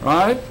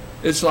 Right?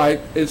 It's like,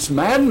 it's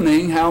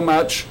maddening how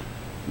much,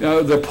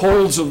 the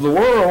pulls of the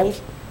world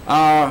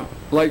are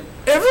like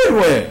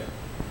everywhere.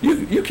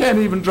 You can't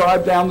even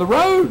drive down the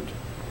road.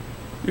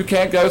 You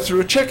can't go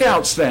through a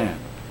checkout stand.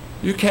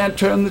 You can't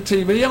turn the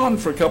TV on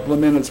for a couple of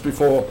minutes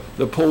before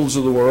the pulls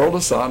of the world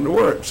are starting to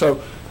work.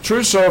 So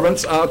true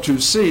servants are to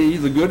see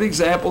the good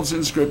examples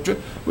in Scripture,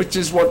 which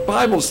is what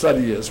Bible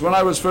study is. When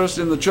I was first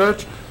in the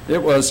church,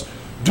 it was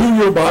do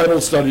your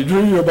Bible study,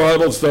 do your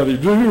Bible study,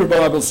 do your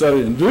Bible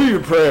study, and do your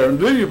prayer, and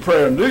do your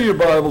prayer, and do your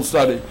Bible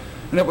study.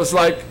 And it was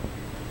like,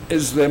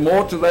 is there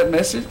more to that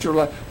message? You're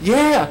like,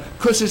 yeah,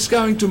 because it's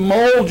going to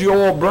mold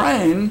your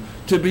brain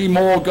to be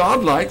more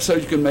godlike so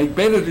you can make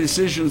better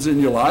decisions in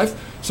your life,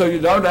 so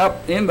you don't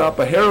end up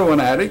a heroin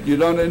addict, you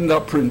don't end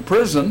up in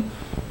prison,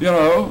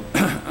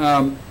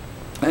 and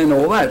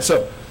all that.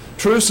 So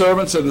true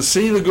servants are to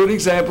see the good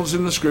examples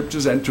in the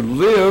Scriptures and to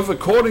live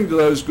according to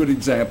those good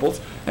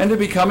examples and to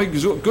become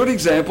good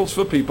examples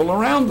for people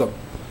around them.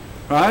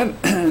 Right?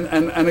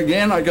 And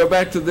again, I go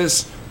back to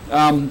this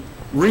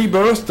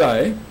rebirth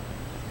day.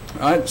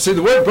 Right? See,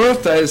 the word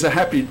birthday is a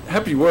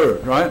happy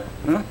word, right?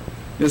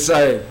 You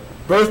say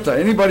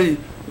birthday. Anybody,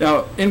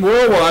 in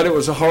worldwide it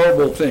was a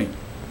horrible thing,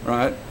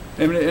 right?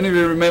 Anybody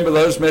remember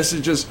those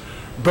messages?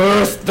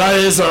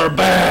 Birthdays are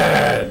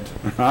bad,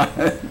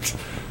 right?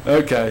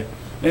 Okay.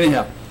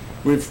 Anyhow,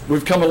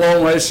 we've come a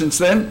long way since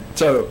then,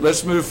 so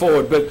let's move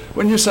forward. But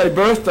when you say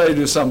birthday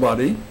to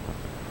somebody,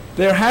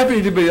 they're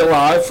happy to be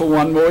alive for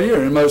one more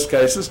year in most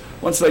cases.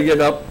 Once they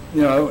get up,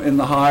 in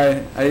the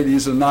high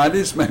 80s and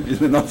 90s, maybe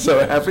they're not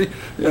so happy.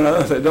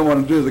 They don't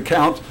want to do the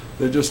count.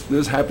 They're just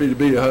happy to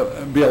be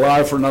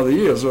alive for another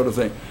year, sort of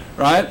thing,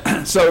 right?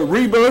 So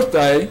rebirth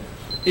day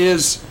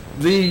is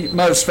the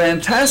most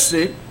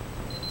fantastic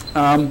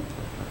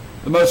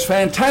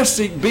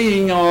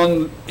being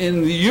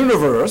in the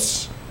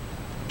universe,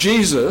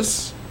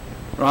 Jesus,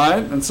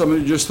 right? And some of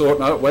you just thought,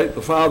 no, wait,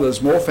 the Father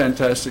is more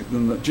fantastic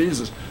than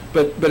Jesus.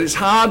 But it's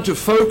hard to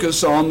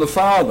focus on the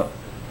Father.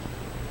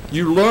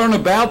 You learn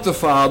about the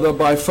Father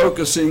by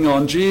focusing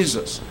on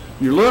Jesus.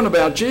 You learn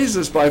about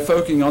Jesus by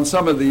focusing on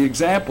some of the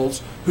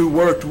examples who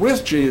worked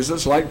with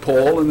Jesus, like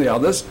Paul and the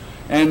others,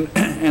 and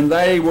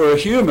they were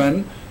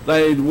human.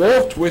 They'd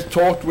walked with,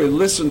 talked with,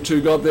 listened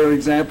to, got their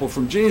example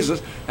from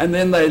Jesus, and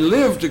then they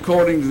lived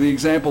according to the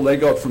example they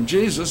got from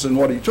Jesus and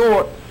what he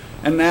taught.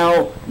 And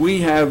now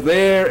we have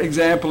their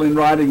example in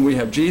writing, we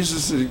have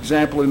Jesus'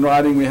 example in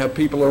writing, we have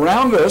people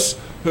around us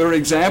who are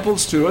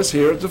examples to us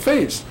here at the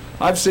feast.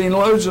 I've seen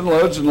loads and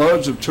loads and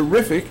loads of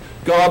terrific,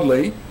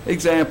 godly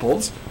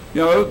examples,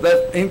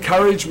 that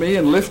encourage me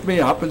and lift me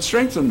up and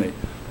strengthen me.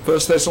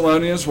 1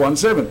 Thessalonians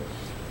 1:7.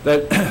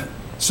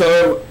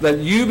 So that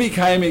you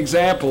became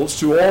examples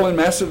to all in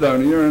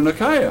Macedonia and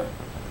Achaia.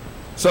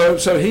 So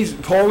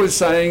Paul is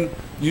saying,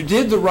 you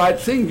did the right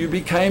thing. You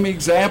became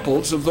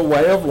examples of the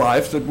way of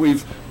life that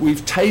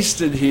we've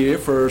tasted here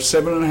for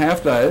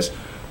 7.5 days,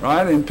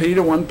 right? In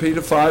 1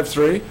 Peter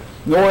 5:3,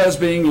 nor as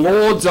being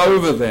lords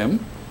over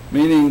them,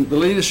 meaning the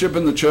leadership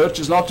in the church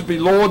is not to be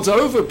lords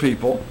over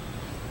people,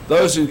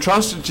 those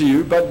entrusted to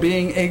you, but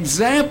being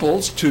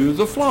examples to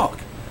the flock.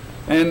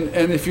 And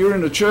if you're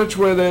in a church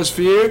where there's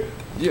fear,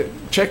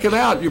 check it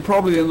out. You're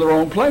probably in the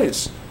wrong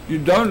place. You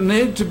don't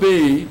need to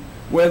be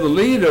where the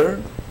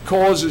leader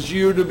causes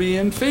you to be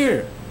in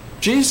fear.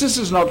 Jesus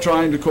is not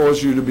trying to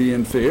cause you to be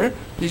in fear.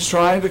 He's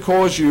trying to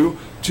cause you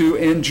to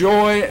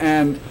enjoy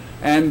and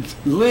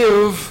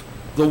live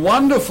the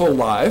wonderful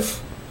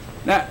life.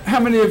 Now, how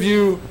many of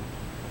you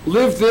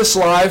lived this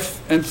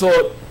life and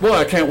thought, boy,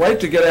 I can't wait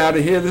to get out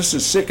of here. This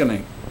is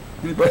sickening.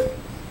 Anybody?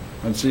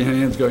 I don't see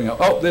hands going up.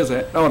 Oh, there's a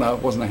hand. Oh, no,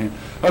 it wasn't a hand.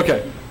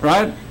 Okay,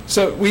 right?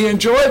 So we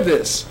enjoyed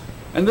this.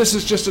 And this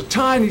is just a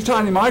tiny,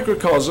 tiny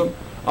microcosm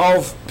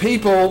of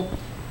people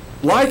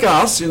like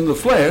us in the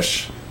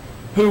flesh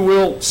who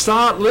will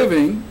start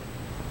living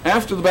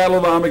after the Battle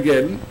of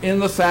Armageddon in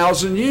the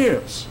 1,000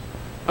 years.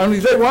 Only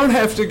they won't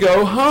have to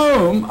go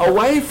home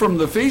away from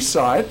the feast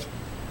site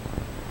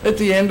at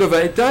the end of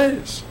 8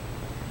 days.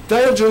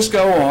 They'll just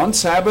go on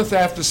Sabbath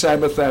after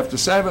Sabbath after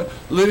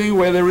Sabbath, living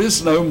where there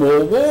is no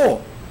more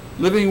war,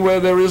 living where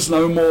there is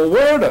no more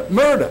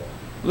murder,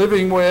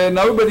 living where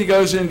nobody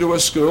goes into a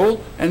school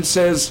and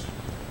says,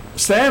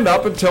 stand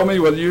up and tell me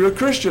whether you're a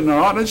Christian or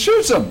not, and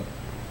shoots them.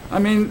 I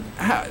mean,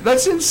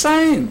 that's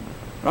insane,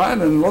 right?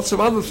 And lots of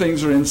other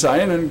things are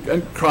insane,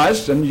 and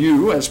Christ and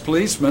you as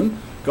policemen,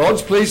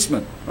 God's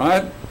policemen,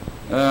 right?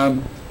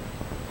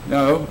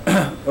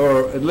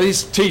 Or at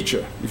least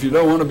teacher. If you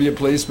don't want to be a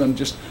policeman,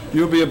 just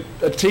you'll be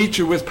a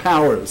teacher with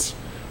powers.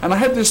 And I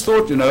had this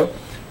thought,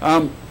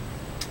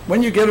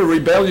 when you get a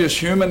rebellious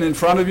human in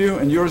front of you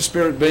and you're a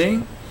spirit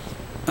being,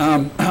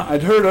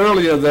 I'd heard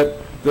earlier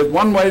that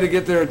one way to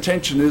get their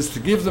attention is to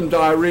give them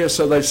diarrhea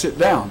so they sit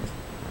down.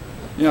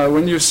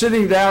 When you're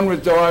sitting down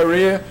with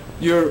diarrhea,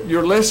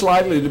 you're less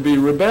likely to be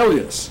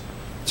rebellious.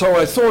 So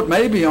I thought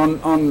maybe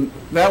on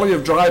Valley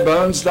of Dry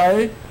Bones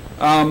Day,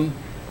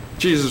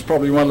 Jesus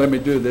probably won't let me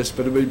do this,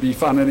 but it would be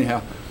fun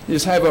anyhow,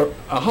 is have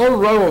a whole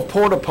row of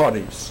porta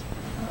potties,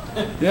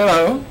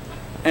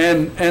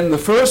 and the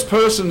first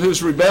person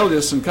who's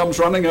rebellious and comes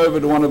running over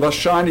to one of us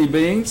shiny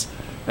beings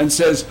and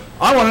says,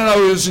 I want to know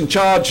who's in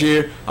charge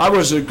here. I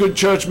was a good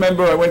church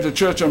member. I went to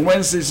church on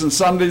Wednesdays and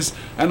Sundays,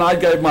 and I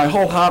gave my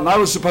whole heart, and I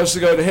was supposed to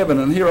go to heaven,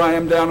 and here I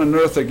am down on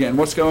earth again.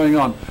 What's going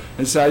on?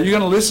 And say, are you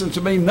going to listen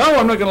to me? No,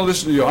 I'm not going to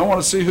listen to you. I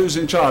want to see who's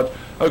in charge.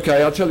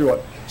 Okay, I'll tell you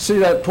what. See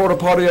that porta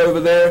potty over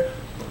there?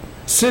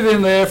 Sit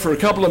in there for a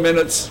couple of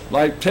minutes,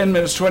 like 10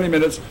 minutes, 20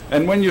 minutes,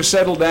 and when you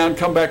settle down,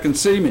 come back and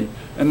see me.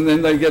 And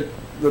then they get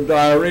the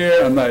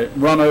diarrhea and they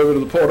run over to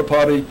the porta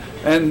potty,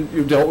 and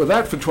you've dealt with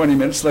that for 20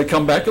 minutes. They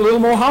come back a little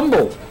more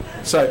humbled.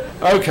 Say,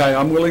 okay,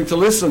 I'm willing to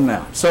listen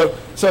now. So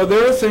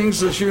there are things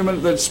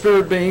that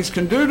spirit beings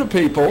can do to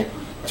people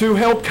to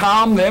help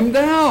calm them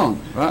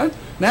down, right?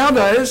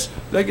 Nowadays,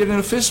 they get in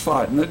a fist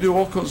fight and they do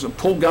all kinds of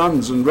pull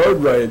guns and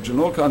road rage and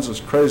all kinds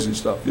of crazy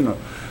stuff,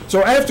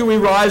 So after we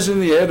rise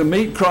in the air to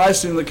meet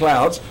Christ in the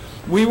clouds,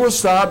 we will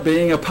start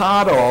being a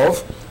part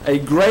of a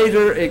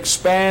greater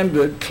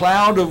expanded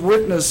cloud of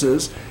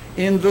witnesses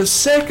in the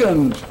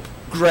second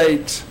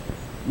great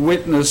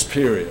witness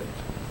period.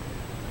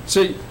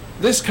 See,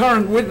 this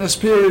current witness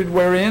period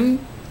we're in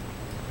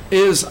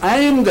is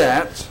aimed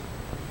at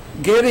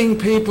getting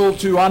people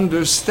to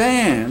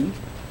understand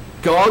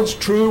God's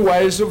true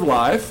ways of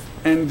life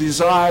and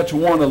desire to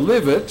want to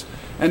live it,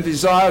 and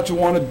desire to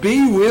want to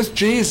be with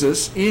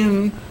Jesus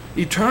in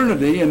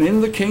eternity and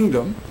in the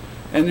kingdom.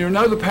 And you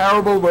know the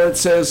parable where it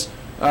says,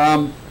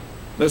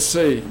 let's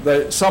see,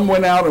 some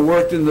went out and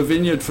worked in the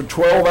vineyard for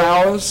 12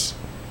 hours,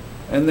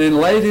 and then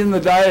late in the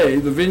day,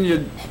 the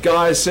vineyard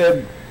guy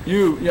said,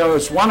 you know,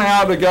 it's 1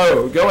 hour to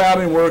go out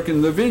and work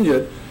in the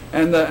vineyard.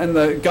 And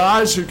the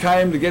guys who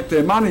came to get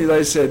their money,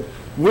 they said,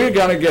 we're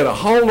going to get a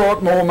whole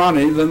lot more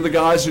money than the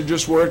guys who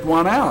just worked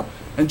 1 hour.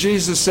 And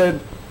Jesus said,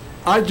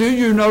 I do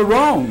you no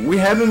wrong. We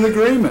had an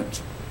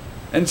agreement.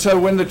 And so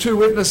when the two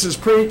witnesses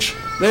preach,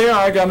 there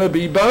are going to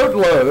be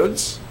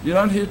boatloads. You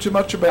don't hear too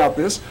much about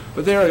this,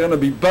 but there are going to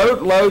be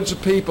boatloads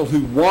of people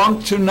who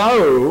want to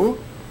know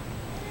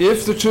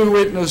if the two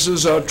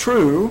witnesses are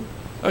true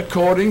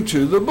according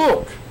to the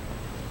book.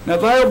 Now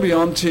they'll be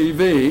on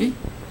TV.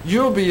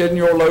 You'll be in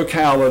your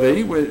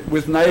locality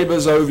with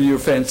neighbors over your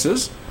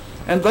fences,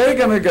 and they're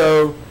going to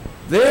go,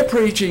 they're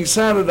preaching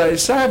Saturday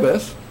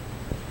Sabbath.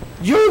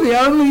 You're the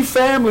only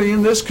family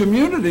in this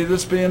community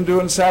that's been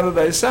doing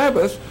Saturday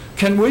Sabbath.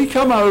 Can we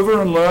come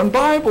over and learn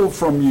Bible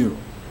from you?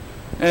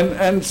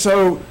 And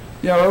so,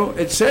 you know,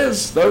 it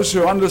says those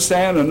who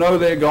understand and know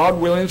their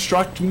God will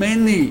instruct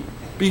many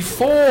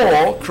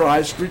before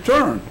Christ's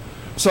return.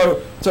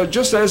 So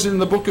just as in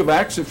the book of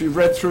Acts, if you've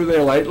read through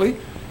there lately,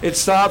 it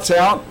starts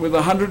out with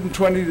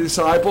 120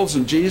 disciples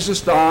and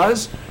Jesus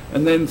dies,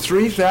 and then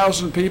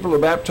 3,000 people are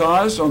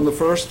baptized on the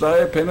first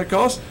day of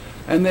Pentecost,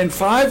 and then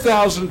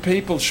 5,000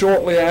 people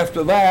shortly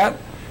after that,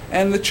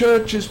 and the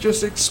church is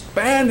just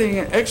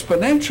expanding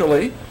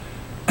exponentially.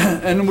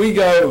 And we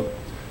go,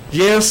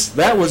 yes,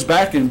 that was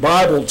back in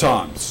Bible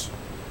times.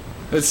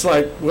 It's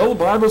like, well,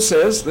 the Bible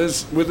says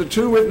with the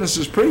two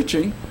witnesses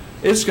preaching,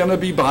 it's going to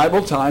be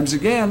Bible times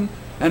again.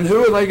 And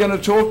who are they going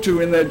to talk to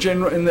in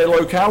their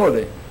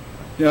locality?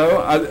 You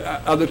know,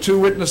 are the two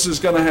witnesses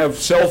going to have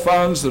cell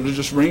phones that are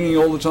just ringing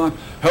all the time?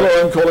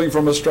 Hello, I'm calling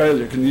from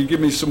Australia. Can you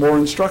give me some more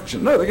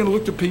instruction? No, they're going to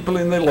look to people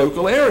in their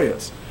local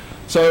areas.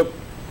 So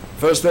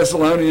 1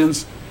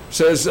 Thessalonians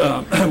says,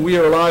 we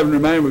are alive and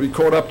remain, we'll be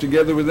caught up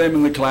together with them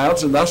in the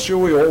clouds, and thus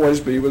shall we always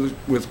be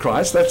with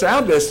Christ. That's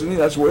our destiny.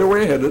 That's where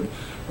we're headed.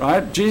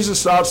 Right? Jesus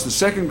starts the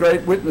second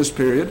great witness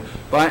period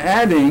by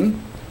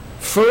adding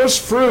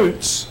first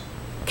fruits,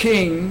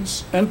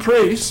 kings, and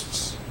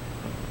priests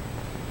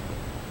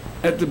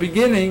at the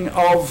beginning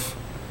of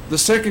the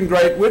second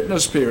great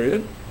witness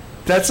period.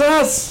 That's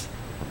us.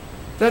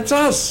 That's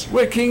us.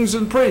 We're kings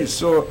and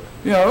priests. Or,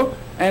 you know,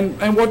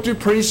 and what do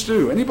priests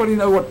do? Anybody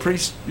know what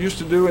priests used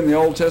to do in the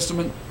Old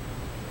Testament?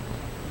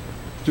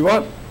 Do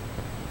what?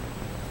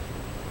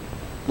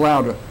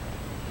 Louder.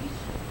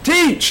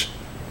 Teach.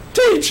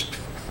 Teach.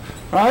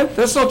 Right?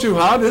 That's not too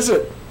hard, is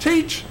it?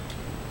 Teach.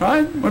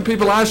 Right? When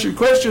people ask you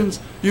questions,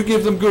 you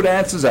give them good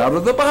answers out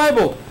of the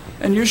Bible.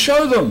 And you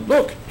show them,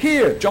 look,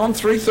 here, John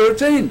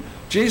 3:13,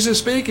 Jesus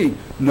speaking,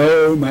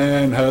 no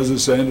man has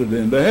ascended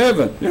into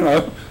heaven. You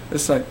know,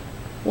 it's like,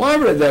 well,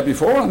 I read that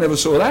before, I never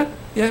saw that.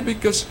 Yeah,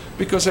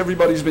 because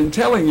everybody's been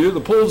telling you, the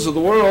pulls of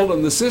the world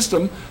and the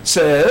system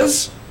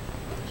says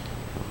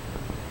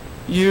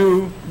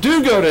you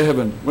do go to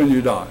heaven when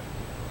you die.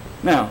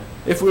 Now,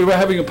 if we were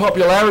having a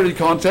popularity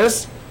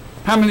contest,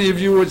 how many of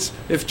you would,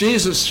 if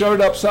Jesus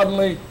showed up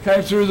suddenly,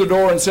 came through the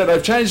door and said,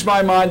 I've changed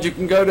my mind, you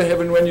can go to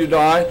heaven when you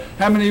die,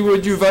 how many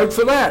would you vote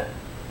for that?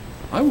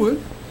 I would.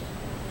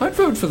 I'd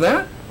vote for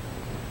that.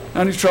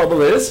 Only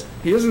trouble is,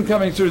 he isn't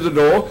coming through the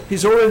door.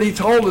 He's already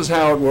told us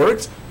how it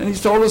works, and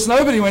he's told us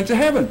nobody went to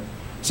heaven.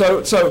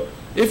 So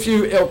if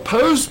you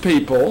oppose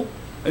people,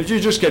 if you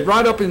just get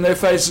right up in their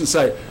face and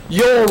say,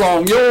 you're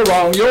wrong, you're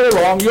wrong, you're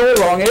wrong, you're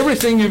wrong,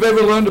 everything you've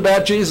ever learned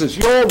about Jesus,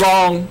 you're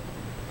wrong.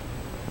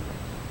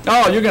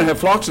 Oh, you're going to have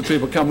flocks of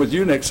people come with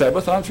you next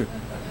Sabbath, aren't you?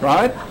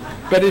 Right?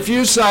 But if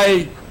you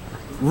say,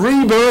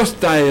 rebirth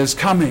day is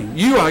coming,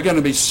 you are going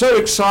to be so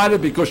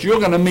excited because you're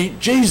going to meet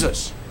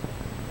Jesus.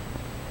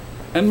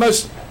 And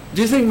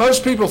do you think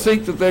most people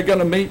think that they're going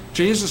to meet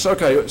Jesus?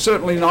 Okay,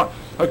 certainly not.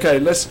 Okay,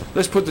 let's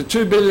put the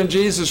 2 billion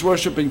Jesus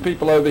worshipping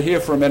people over here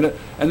for a minute,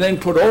 and then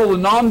put all the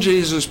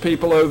non-Jesus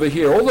people over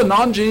here. All the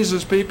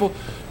non-Jesus people,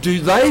 do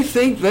they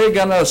think they're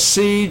going to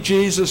see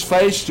Jesus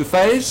face to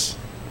face?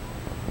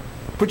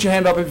 Put your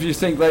hand up if you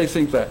think they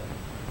think that.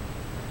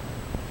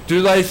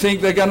 Do they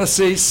think they're going to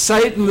see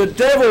Satan the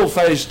devil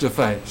face to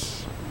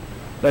face?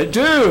 They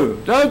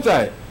do, don't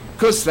they?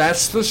 Because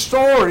that's the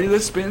story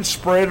that's been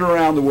spread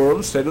around the world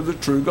instead of the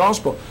true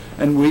gospel.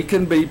 And we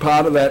can be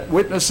part of that,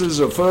 witnesses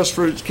of first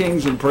fruits,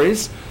 kings and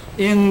priests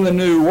in the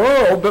new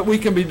world, but we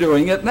can be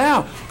doing it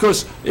now.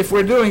 Because if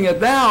we're doing it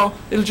now,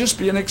 it'll just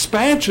be an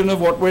expansion of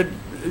what we're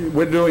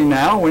doing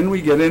now when we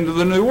get into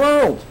the new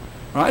world.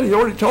 Right? He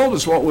already told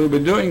us what we'll be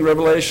doing.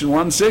 Revelation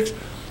 1:6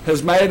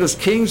 has made us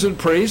kings and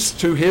priests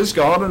to his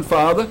God and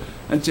Father,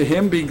 and to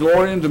him be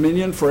glory and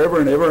dominion forever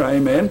and ever.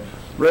 Amen.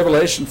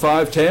 Revelation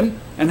 5:10,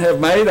 and have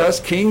made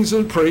us kings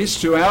and priests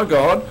to our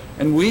God,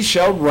 and we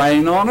shall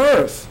reign on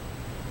earth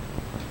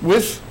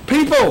with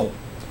people,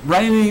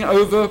 reigning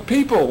over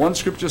people. One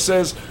scripture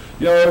says,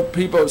 you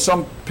know,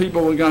 some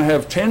people are going to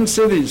have 10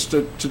 cities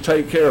to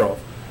take care of.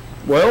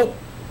 Well,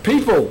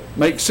 people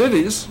make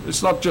cities.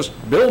 It's not just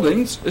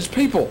buildings, it's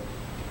people.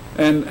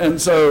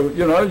 And so,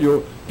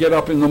 you'll get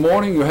up in the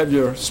morning, you have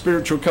your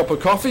spiritual cup of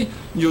coffee,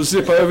 you'll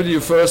zip over to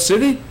your first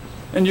city,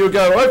 and you'll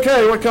go,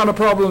 okay, what kind of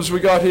problems we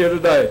got here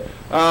today?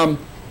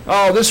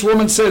 Oh, this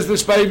woman says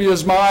this baby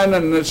is mine,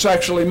 and it's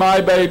actually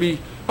my baby.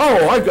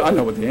 Oh, I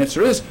know what the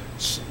answer is.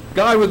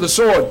 Guy with the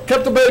sword,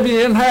 cut the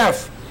baby in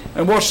half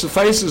and wash the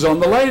faces on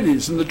the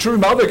ladies. And the true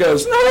mother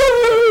goes,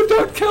 no,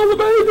 don't kill the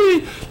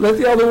baby. Let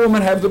the other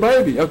woman have the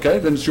baby. Okay,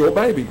 then it's your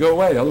baby. Go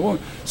away, other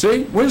woman.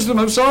 See, wisdom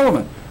of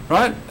Solomon,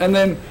 right? And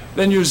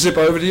then you zip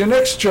over to your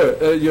next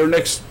church, your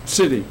next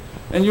city.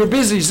 And you're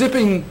busy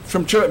zipping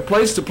from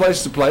place to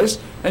place to place,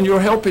 and you're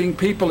helping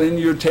people in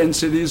your 10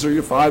 cities or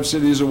your 5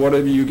 cities or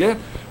whatever you get,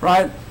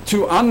 right,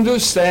 to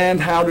understand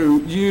how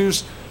to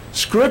use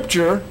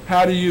Scripture,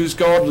 how to use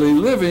godly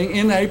living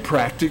in a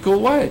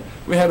practical way.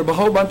 We had a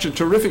whole bunch of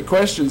terrific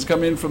questions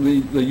come in from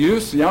the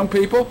youth, the young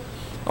people,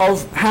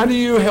 of how do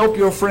you help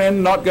your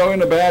friend not go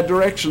in a bad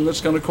direction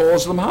that's going to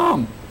cause them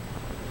harm?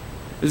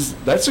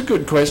 That's a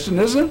good question,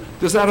 isn't it?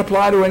 Does that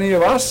apply to any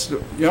of us?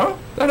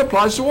 That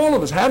applies to all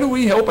of us. How do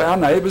we help our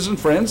neighbors and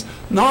friends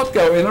not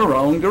go in a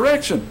wrong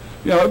direction?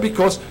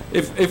 Because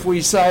if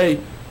we say,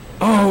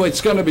 oh,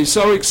 it's going to be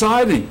so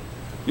exciting.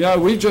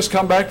 We've just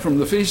come back from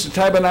the Feast of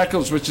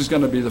Tabernacles, which is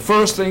going to be the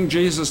first thing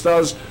Jesus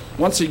does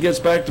once he gets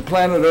back to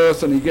planet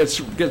Earth, and he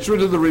gets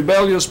rid of the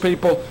rebellious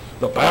people,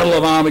 the Battle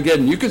of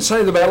Armageddon. You could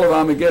say the Battle of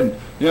Armageddon,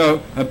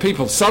 and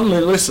people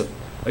suddenly listen.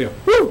 They go,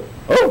 whoo!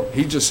 Oh,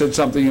 he just said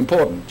something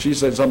important. She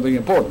said something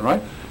important,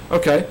 right?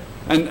 Okay.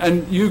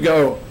 And you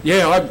go,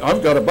 yeah,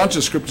 I've got a bunch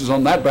of scriptures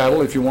on that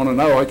battle. If you want to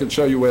know, I can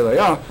show you where they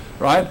are,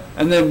 right?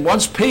 And then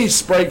once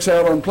peace breaks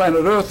out on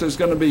planet Earth, there's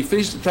going to be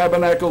Feast of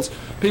Tabernacles.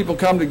 People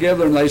come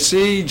together and they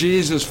see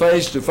Jesus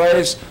face to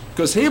face,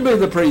 because he'll be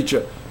the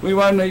preacher. We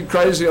won't need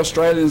crazy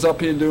Australians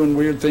up here doing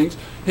weird things.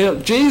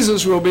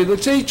 Jesus will be the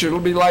teacher. It'll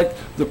be like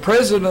the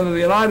President of the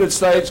United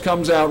States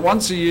comes out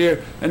once a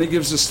year and he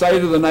gives the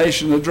State of the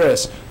Nation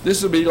address.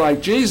 This will be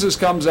like Jesus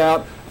comes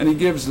out and he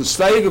gives the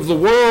State of the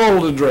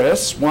World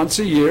address once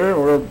a year,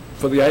 or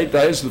for the 8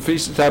 days of the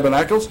Feast of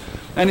Tabernacles.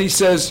 And he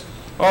says,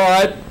 all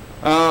right,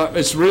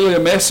 it's really a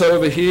mess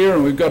over here,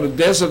 and we've got a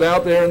desert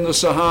out there in the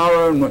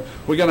Sahara, and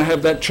we're going to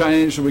have that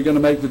changed, and we're going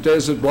to make the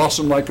desert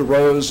blossom like a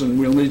rose, and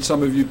we'll need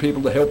some of you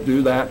people to help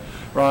do that,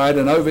 right?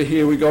 And over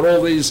here we've got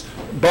all these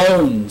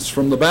bones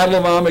from the Battle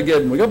of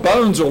Armageddon. We've got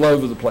bones all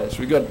over the place.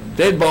 We've got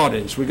dead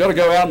bodies. We've got to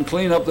go out and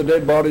clean up the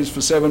dead bodies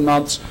for 7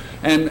 months,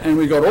 and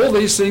we've got all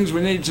these things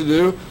we need to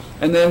do.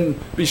 And then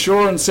be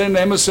sure and send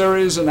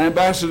emissaries and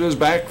ambassadors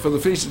back for the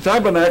Feast of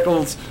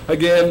Tabernacles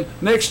again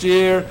next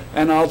year,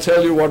 and I'll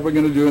tell you what we're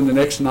going to do in the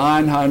next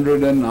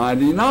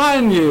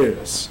 999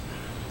 years.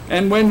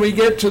 And when we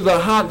get to the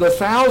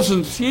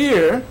 1,000th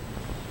year,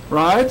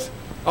 right,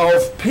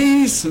 of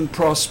peace and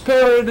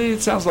prosperity,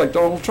 it sounds like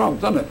Donald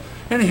Trump, doesn't it?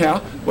 Anyhow,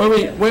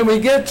 when we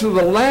get to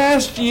the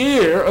last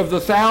year of the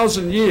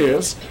 1,000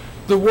 years,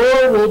 the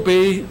world will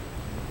be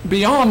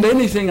beyond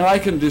anything I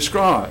can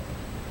describe.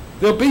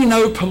 There'll be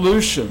no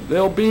pollution.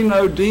 There'll be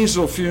no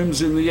diesel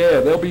fumes in the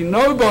air. There'll be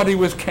nobody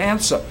with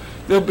cancer.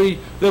 There'll be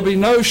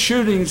no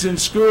shootings in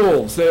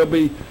schools.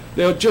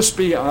 There'll just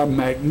be a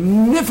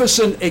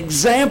magnificent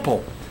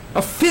example,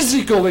 a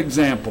physical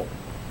example.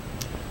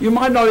 You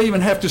might not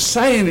even have to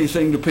say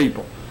anything to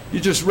people.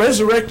 You just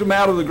resurrect them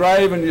out of the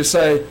grave and you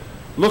say,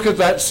 look at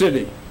that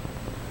city.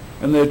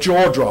 And their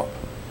jaw drop.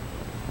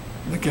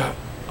 And they go,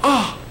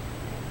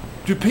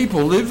 do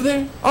people live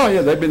there? Oh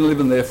yeah, they've been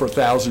living there for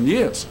 1,000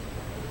 years.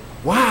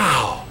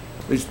 Wow,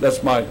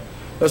 that's my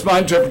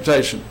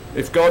interpretation.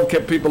 If God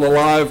kept people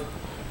alive,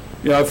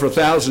 for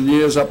 1,000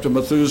 years up to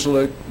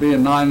Methuselah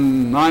being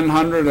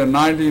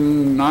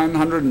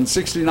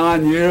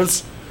 969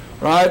 years,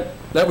 right?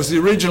 That was the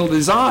original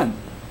design.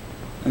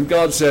 And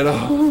God said,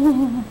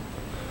 oh,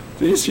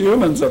 these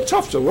humans are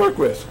tough to work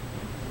with.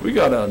 We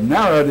got to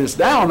narrow this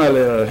down a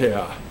little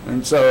here.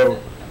 And so,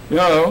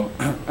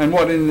 and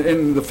what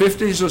in the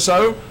 50s or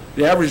so,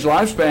 the average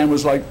lifespan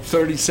was like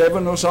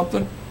 37 or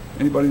something.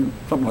 Anybody?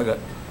 Something like that.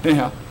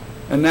 Anyhow,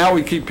 and now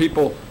we keep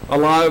people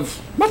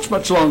alive much,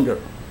 much longer,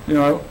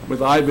 with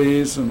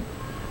IVs and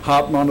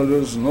heart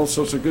monitors and all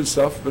sorts of good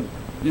stuff. But,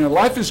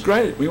 life is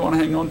great. We want to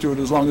hang on to it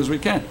as long as we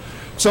can.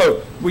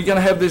 So we're going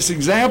to have this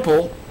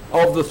example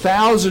of the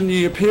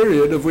 1,000-year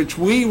period of which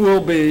we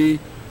will be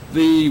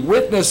the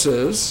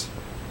witnesses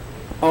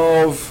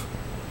of.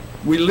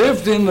 We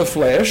lived in the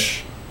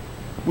flesh.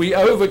 We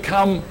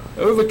overcame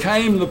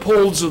the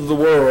pulls of the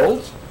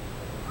world.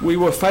 We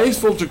were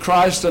faithful to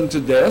Christ unto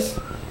death.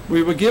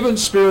 We were given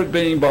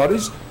spirit-being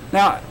bodies.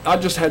 Now, I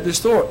just had this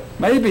thought.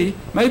 Maybe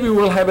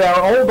we'll have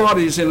our old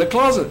bodies in the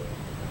closet.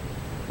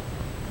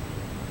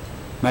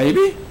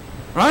 Maybe,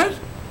 right?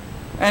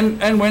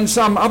 And when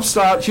some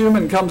upstart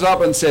human comes up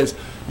and says,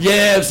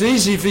 yeah, it's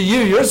easy for you.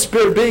 You're a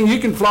spirit being. You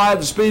can fly at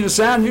the speed of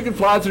sound. You can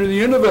fly through the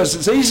universe.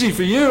 It's easy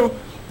for you.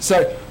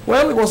 Say,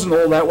 well, it wasn't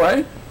all that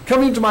way.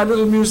 Come into my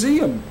little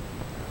museum.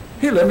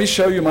 Here, let me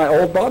show you my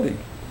old body.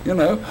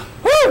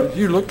 Oh,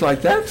 you look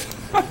like that.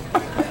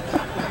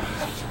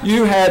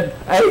 You had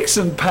aches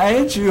and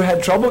pains. You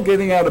had trouble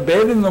getting out of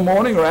bed in the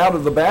morning or out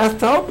of the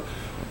bathtub.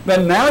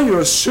 Then now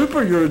you're a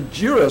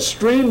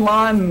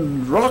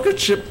streamlined rocket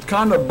ship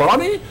kind of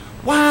body.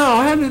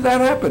 Wow, how did that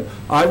happen?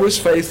 I was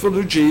faithful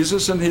to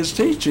Jesus and his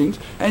teachings,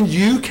 and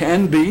you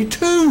can be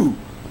too.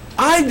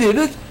 I did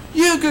it.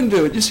 You can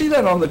do it. You see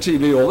that on the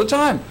TV all the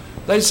time.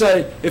 They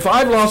say, if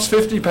I've lost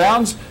 50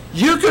 pounds,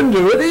 you can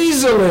do it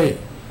easily,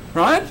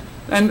 right?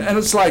 And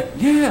it's like,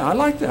 yeah, I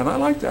like that, I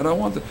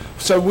want that.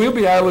 So we'll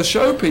be able to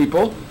show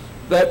people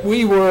that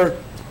we were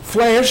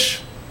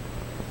flesh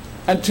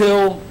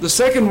until the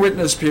second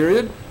witness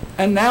period,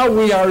 and now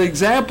we are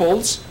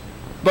examples,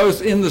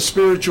 both in the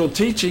spiritual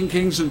teaching,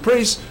 kings and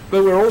priests,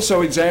 but we're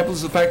also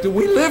examples of the fact that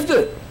we lived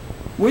it.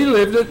 We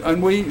lived it,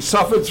 and we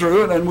suffered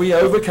through it, and we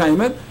overcame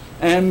it,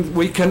 and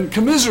we can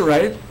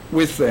commiserate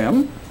with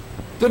them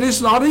that it's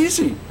not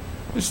easy.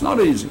 It's not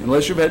easy,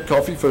 unless you've had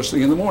coffee first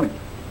thing in the morning.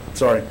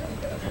 Sorry.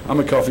 I'm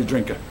a coffee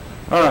drinker.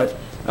 All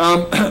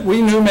right.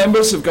 We new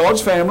members of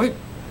God's family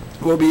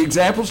will be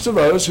examples to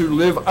those who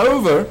live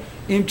over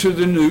into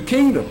the new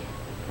kingdom.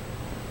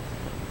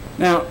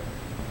 Now,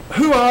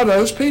 who are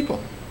those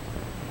people?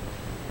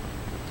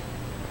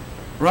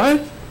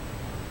 Right?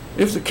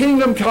 If the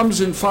kingdom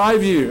comes in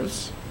 5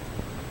 years,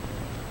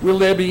 will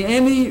there be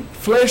any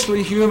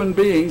fleshly human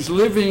beings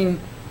living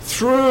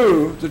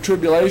through the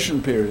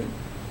tribulation period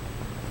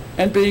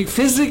and being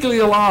physically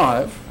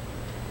alive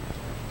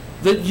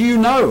that you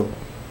know?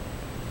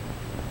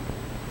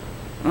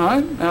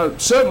 Right? Now,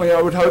 certainly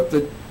I would hope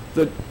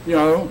that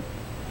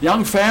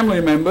young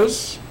family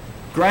members,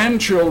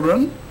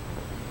 grandchildren,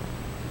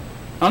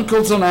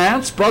 uncles and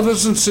aunts,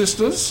 brothers and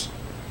sisters,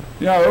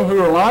 who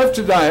are alive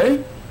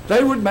today,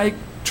 they would make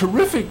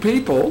terrific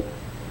people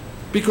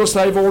because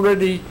they've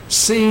already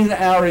seen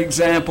our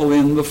example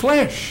in the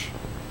flesh.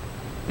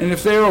 And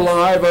if they're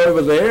alive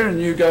over there and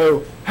you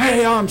go,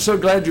 hey, I'm so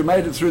glad you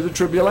made it through the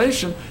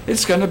tribulation,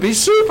 it's going to be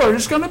super,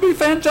 it's going to be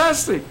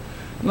fantastic.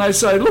 And they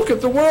say, look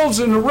at the world's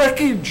in a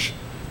wreckage.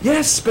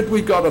 Yes, but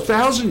we've got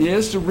 1,000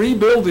 years to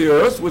rebuild the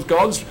earth with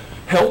God's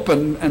help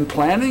and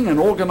planning and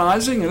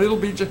organizing, and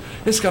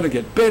it's going to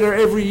get better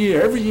every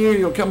year. Every year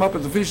you'll come up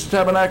at the Feast of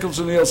Tabernacles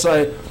and you'll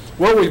say,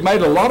 well, we've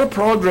made a lot of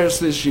progress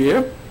this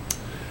year,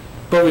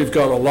 but we've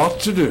got a lot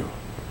to do,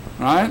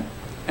 right?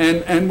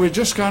 And we're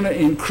just going to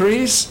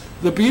increase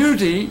the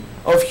beauty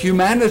of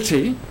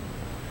humanity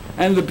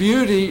and the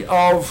beauty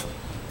of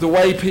the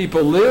way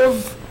people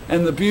live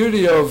and the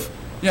beauty of,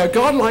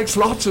 God likes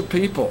lots of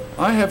people.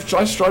 I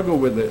struggle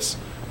with this.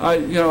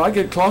 I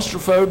get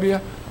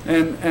claustrophobia,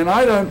 and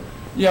I don't,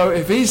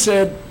 if he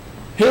said,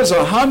 here's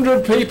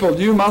 100 people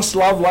you must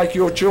love like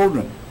your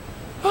children,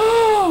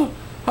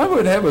 I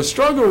would have a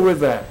struggle with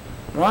that,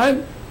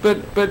 right?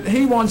 But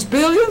he wants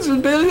billions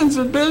and billions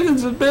and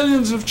billions and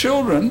billions of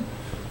children,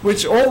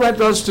 which all that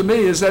does to me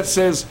is that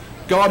says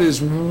God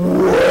is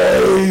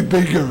way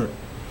bigger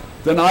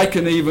than I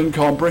can even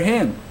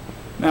comprehend.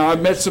 Now,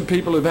 I've met some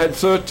people who've had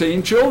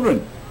 13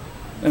 children,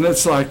 and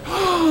it's like,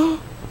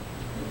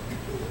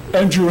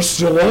 and you're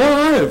still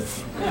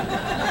alive.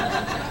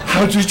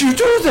 How did you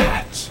do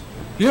that?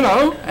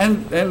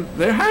 And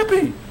they're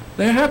happy.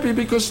 They're happy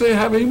because they're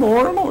having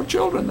more and more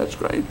children. That's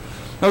great.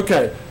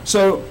 Okay,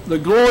 so the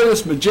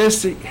glorious,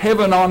 majestic,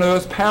 heaven on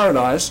earth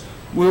paradise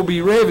will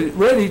be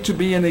ready to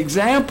be an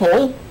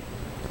example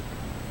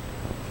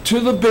to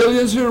the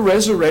billions who are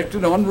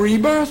resurrected on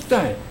rebirth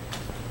day.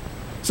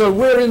 So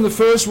we're in the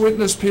first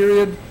witness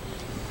period.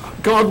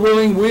 God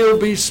willing, we'll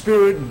be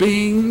spirit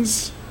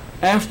beings.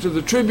 After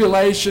the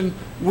tribulation,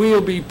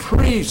 we'll be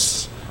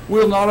priests.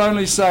 We'll not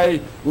only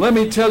say, let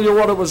me tell you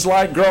what it was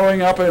like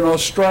growing up in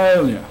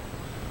Australia,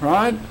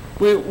 right?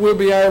 We'll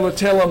be able to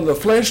tell them the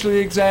fleshly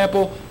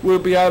example. We'll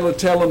be able to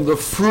tell them the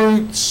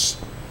fruits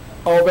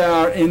of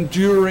our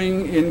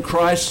enduring in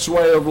Christ's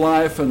way of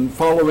life and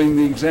following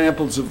the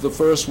examples of the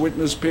first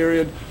witness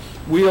period.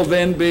 We'll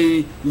then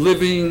be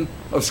living,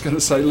 I was going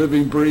to say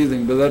living,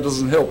 breathing, but that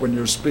doesn't help when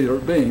you're a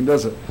spirit being,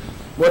 does it?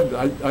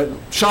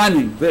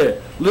 Shining,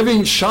 there.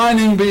 Living,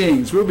 shining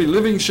beings. We'll be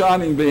living,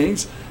 shining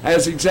beings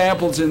as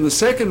examples in the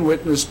second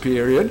witness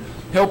period,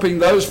 helping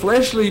those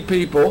fleshly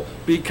people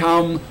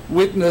become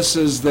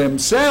witnesses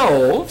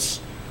themselves,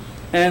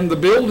 and the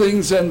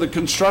buildings and the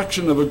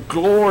construction of a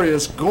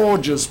glorious,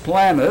 gorgeous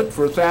planet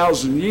for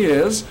 1,000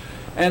 years,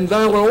 and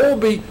they'll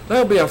be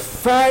a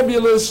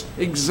fabulous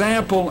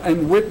example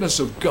and witness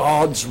of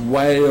God's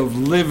way of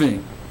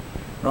living,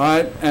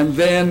 right? And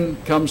then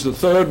comes the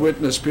third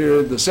witness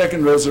period, the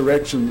second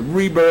resurrection, the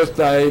rebirth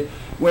day,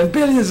 when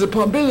billions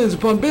upon billions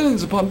upon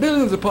billions upon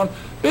billions upon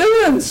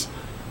billions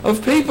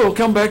of people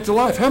come back to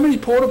life. How many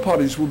porta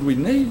potties would we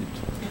need?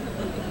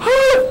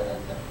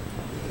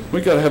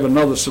 We've got to have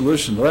another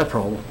solution to that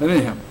problem.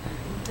 Anyhow,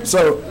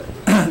 so,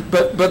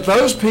 but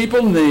those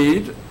people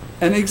need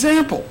an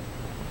example,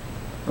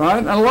 right?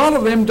 And a lot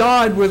of them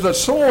died with a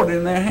sword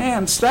in their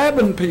hand,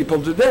 stabbing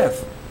people to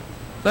death.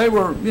 They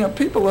were,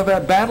 people have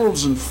had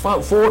battles and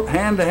fought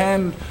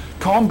hand-to-hand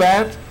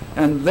combat,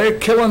 and they're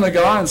killing a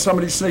guy, and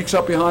somebody sneaks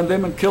up behind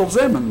them and kills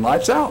them, and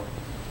lights out.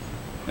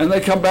 And they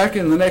come back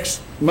in the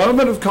next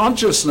moment of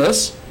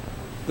consciousness,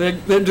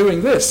 they're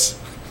doing this.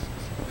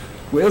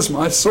 Where's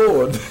my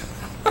sword?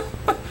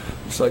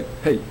 It's like,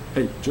 hey,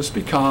 just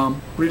be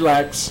calm,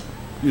 relax.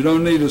 You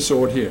don't need a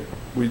sword here.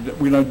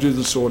 We don't do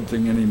the sword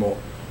thing anymore.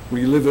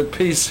 We live at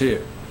peace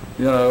here.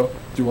 You know,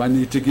 do I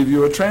need to give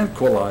you a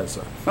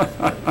tranquilizer?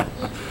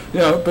 You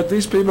know, but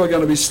these people are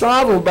going to be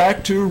startled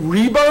back to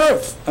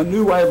rebirth, a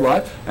new way of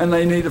life, and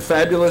they need a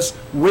fabulous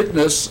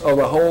witness of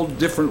a whole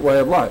different way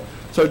of life.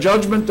 So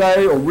Judgment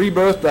Day or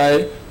Rebirth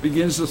Day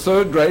begins the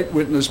third great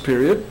witness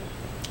period.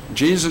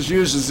 Jesus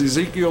uses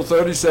Ezekiel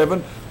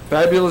 37,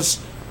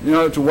 fabulous, you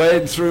know, to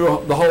wade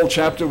through the whole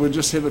chapter. We'll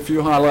just hit a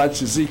few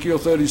highlights. Ezekiel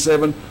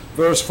 37,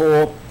 verse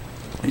 4,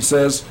 he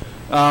says,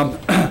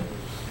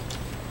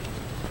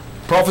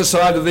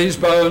 prophesy to these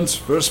bones.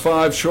 Verse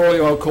 5,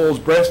 surely I'll cause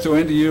breath to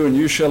enter you, and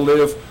you shall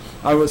live.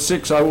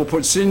 6, I will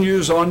put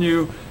sinews on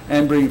you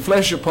and bring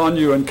flesh upon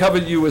you and cover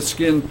you with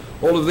skin.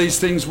 All of these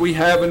things we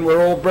have, and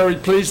we're all very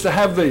pleased to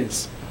have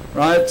these,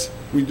 right?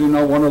 We do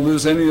not want to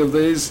lose any of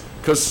these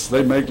because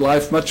they make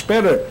life much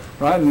better,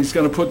 right? And he's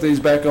going to put these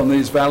back on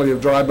these valley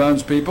of dry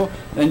bones people.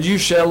 And you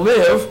shall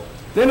live.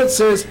 Then it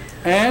says,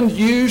 and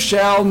you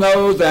shall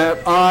know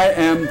that I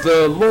am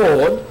the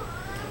Lord.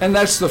 And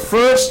that's the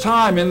first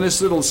time in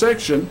this little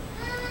section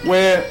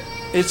where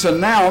it's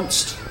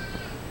announced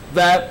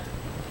that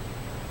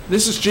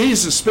this is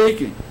Jesus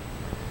speaking.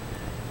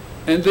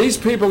 And these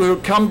people who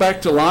come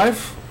back to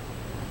life,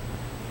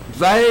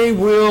 they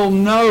will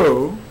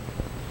know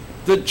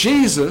that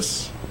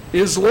Jesus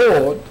is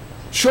Lord.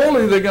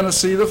 Surely they're going to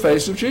see the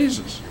face of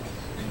Jesus.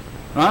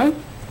 Right?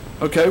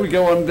 Okay, we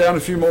go on down a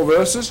few more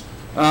verses.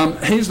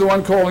 He's the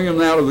one calling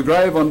them out of the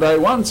grave on day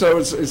one, so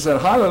it's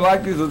highly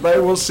likely that they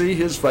will see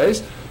his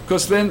face.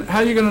 Because then, how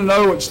are you going to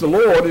know it's the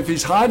Lord if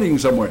he's hiding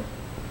somewhere?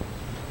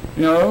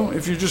 You know,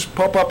 if you just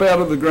pop up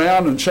out of the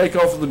ground and shake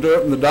off the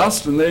dirt and the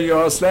dust, and there you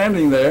are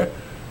standing there,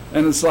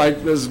 and it's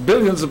like there's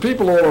billions of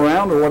people all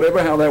around, or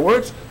whatever, how that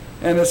works,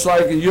 and it's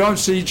like you don't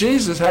see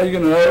Jesus, how are you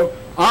going to know,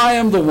 I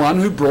am the one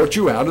who brought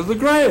you out of the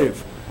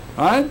grave?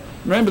 Right?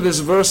 Remember, there's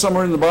a verse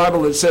somewhere in the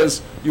Bible that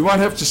says you won't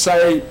have to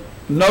say,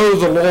 know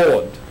the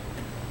Lord,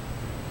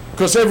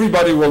 because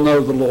everybody will know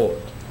the Lord.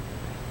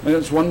 And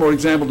it's one more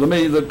example to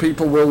me that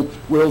people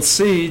will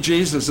see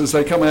Jesus as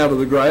they come out of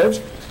the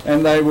graves,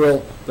 and they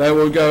will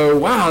go,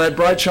 wow, that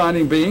bright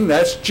shining being,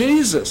 that's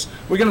Jesus.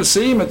 We're going to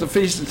see him at the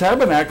Feast of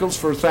Tabernacles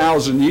for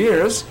 1,000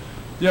 years.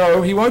 You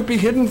know, he won't be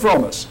hidden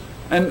from us.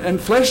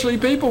 And fleshly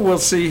people will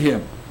see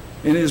him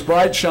in his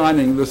bright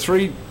shining. The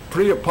 3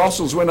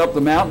 pre-apostles went up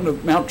the mountain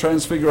of Mount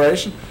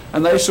Transfiguration,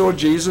 and they saw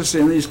Jesus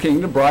in his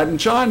kingdom, bright and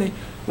shiny.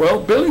 Well,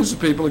 billions of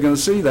people are going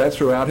to see that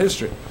throughout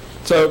history.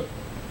 So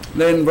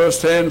then verse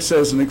 10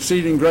 says, an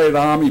exceeding great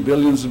army,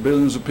 billions and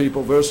billions of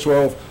people. Verse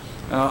 12,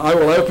 I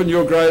will open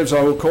your graves,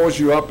 I will cause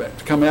you up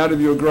to come out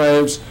of your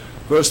graves.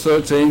 Verse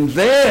 13,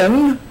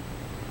 then,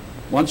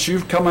 once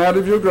you've come out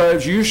of your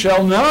graves, you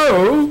shall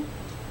know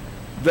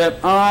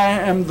that I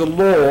am the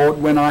Lord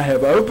when I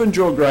have opened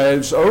your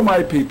graves, O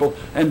my people,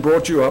 and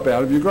brought you up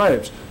out of your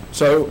graves.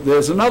 So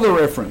there's another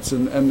reference,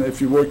 and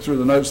if you work through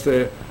the notes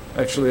there,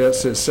 actually that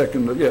says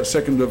second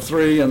of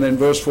 3, and then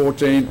verse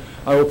 14,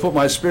 I will put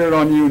my spirit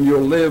on you, and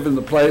you'll live in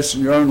the place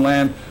in your own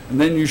land,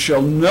 and then you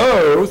shall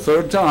know,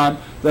 third time,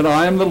 that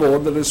I am the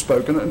Lord that has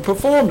spoken and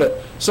performed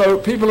it. So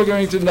people are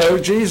going to know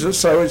Jesus,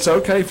 so it's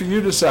okay for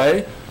you to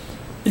say,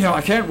 you know,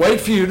 I can't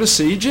wait for you to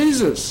see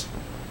Jesus.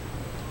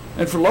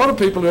 And for a lot of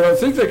people who don't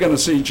think they're going to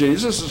see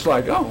Jesus, it's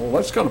like, oh, well,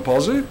 that's kind of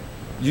positive.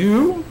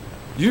 You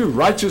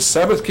righteous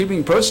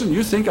Sabbath-keeping person,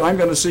 you think I'm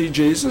going to see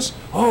Jesus?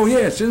 Oh, yeah,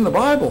 it's in the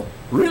Bible.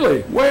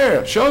 Really?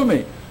 Where? Show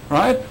me.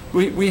 Right?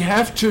 We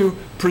have to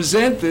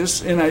present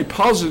this in a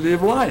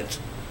positive light.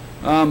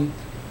 And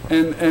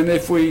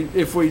if we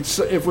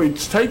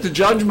take the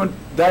Judgment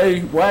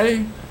Day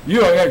way,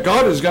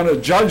 God is going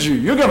to judge you.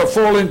 You're going to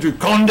fall into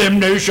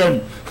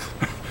condemnation.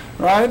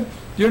 Right?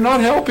 You're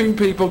not helping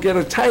people get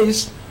a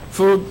taste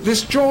for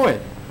this joy.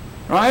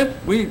 Right?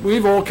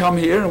 We've all come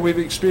here and we've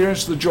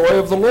experienced the joy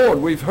of the Lord.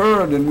 We've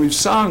heard and we've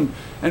sung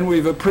and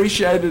we've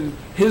appreciated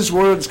his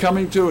words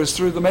coming to us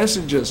through the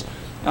messages.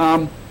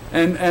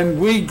 And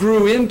we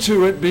grew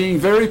into it being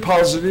very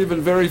positive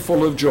and very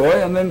full of joy.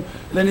 And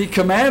then he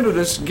commanded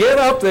us, get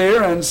up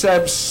there and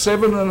have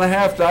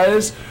 7.5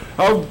 days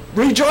of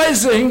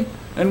rejoicing.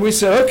 And we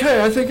said,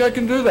 okay, I think I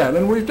can do that.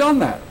 And we've done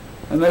that.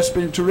 And that's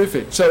been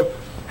terrific. So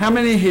how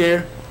many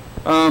here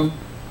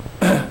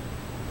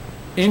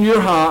in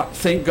your heart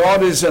think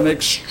God is an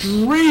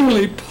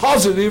extremely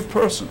positive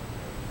person?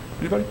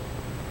 Anybody?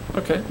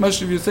 Okay,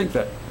 most of you think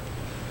that.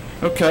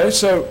 Okay,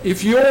 so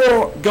if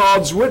you're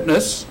God's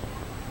witness,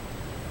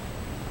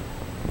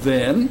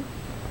 then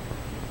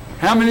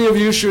how many of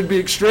you should be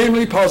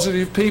extremely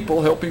positive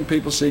people helping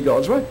people see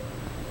God's way?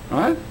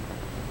 Right?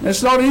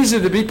 It's not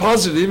easy to be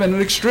positive in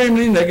an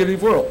extremely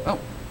negative world. Oh.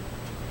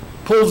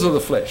 Pulls of the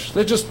flesh.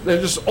 They're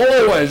just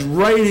always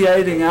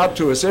radiating out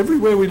to us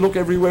everywhere we look,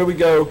 everywhere we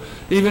go,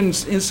 even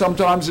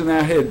sometimes in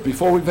our head.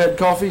 Before we've had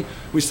coffee,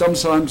 we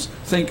sometimes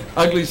think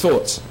ugly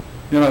thoughts.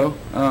 You know,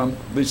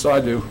 at least I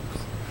do.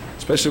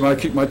 especially when I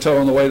kick my toe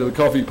on the way to the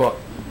coffee pot.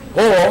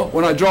 Or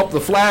when I drop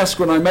the flask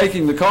when I'm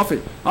making the coffee.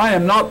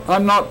 I'm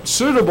not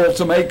suitable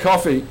to make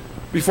coffee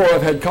before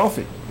I've had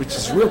coffee, which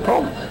is a real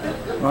problem,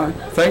 right?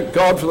 Thank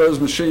God for those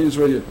machines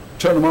where you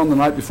turn them on the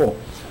night before.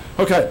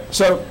 Okay,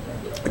 so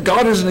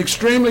God is an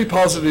extremely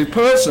positive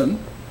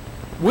person.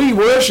 We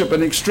worship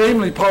an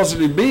extremely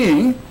positive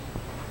being.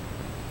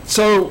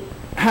 So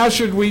how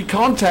should we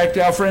contact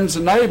our friends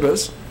and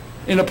neighbors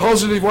in a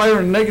positive way or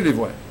in a negative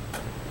way?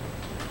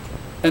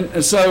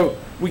 And so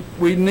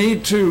we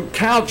need to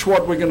couch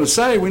what we're going to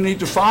say. We need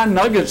to find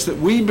nuggets that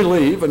we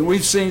believe, and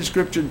we've seen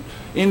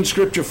in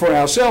Scripture for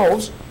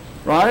ourselves,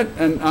 right?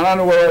 And I don't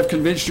know whether I've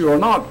convinced you or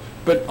not,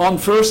 but on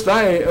first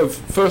day of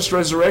first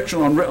resurrection,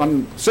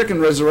 on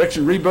second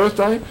resurrection, rebirth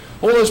day,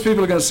 all those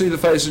people are going to see the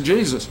face of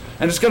Jesus.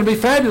 And it's going to be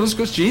fabulous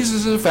because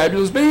Jesus is a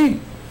fabulous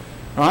being,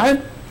 right?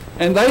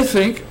 And they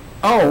think,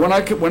 oh,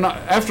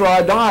 after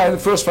I die, the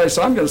first face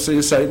I'm going to see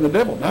is Satan the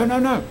devil.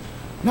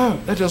 No,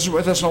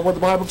 that's not what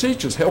the Bible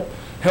teaches.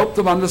 Help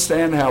them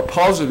understand how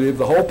positive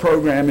the whole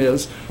program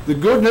is. The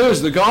good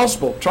news, the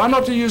gospel. Try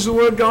not to use the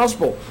word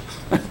gospel,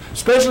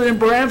 especially in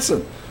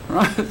Branson,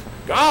 right?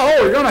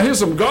 Oh, you're going to hear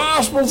some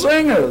gospel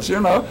singers, you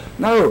know.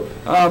 No,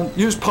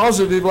 use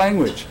positive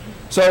language.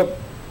 So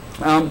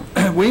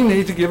we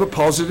need to give a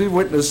positive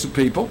witness to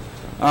people,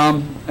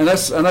 and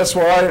that's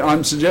why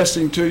I'm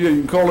suggesting to you,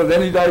 you can call it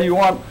any day you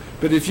want,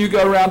 but if you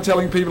go around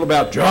telling people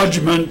about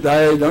Judgment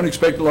Day, don't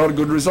expect a lot of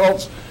good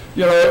results.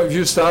 You know, if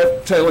you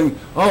start telling,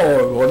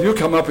 oh, well, you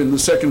come up in the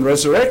second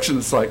resurrection,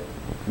 it's like,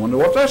 wonder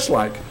what that's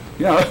like.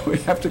 You know, we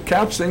have to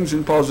couch things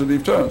in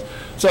positive terms.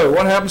 So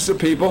what happens to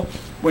people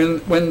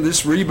when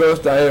this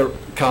rebirth day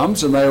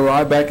comes and they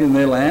arrive back in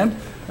their land?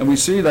 And we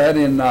see that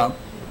in Isaiah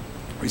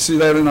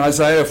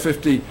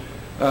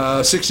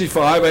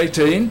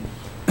 65:18.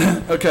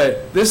 Okay,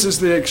 this is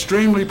the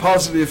extremely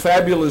positive,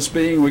 fabulous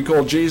being we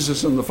call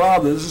Jesus and the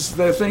Father. This is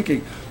their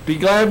thinking. Be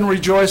glad and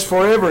rejoice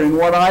forever in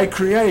what I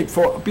create.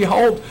 For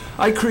behold,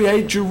 I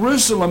create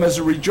Jerusalem as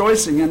a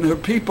rejoicing and her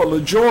people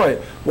a joy.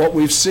 What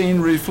we've seen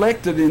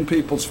reflected in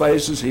people's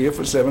faces here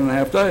for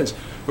 7.5 days.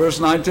 Verse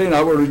 19,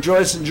 I will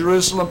rejoice in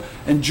Jerusalem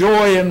and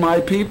joy in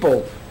my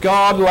people.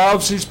 God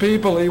loves his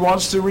people. He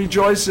wants to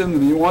rejoice in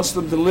them. He wants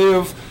them to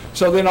live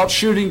so they're not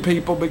shooting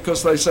people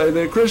because they say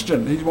they're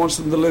Christian. He wants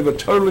them to live a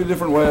totally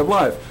different way of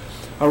life.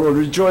 I will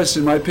rejoice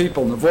in my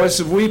people. And the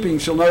voice of weeping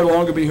shall no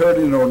longer be heard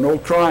in her, nor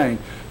crying.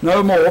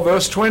 No more,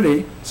 verse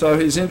 20, so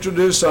he's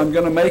introduced, I'm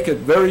going to make it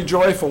very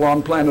joyful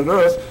on planet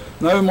Earth.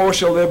 No more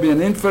shall there be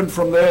an infant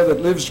from there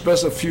that lives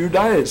just a few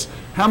days.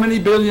 How many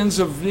billions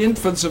of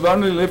infants have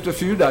only lived a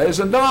few days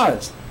and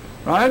dies?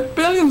 Right?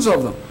 Billions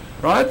of them.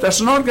 Right?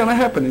 That's not going to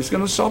happen. He's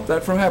going to stop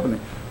that from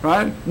happening.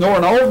 Right? Nor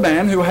an old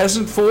man who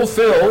hasn't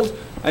fulfilled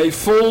a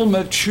full,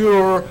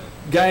 mature,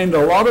 gained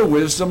a lot of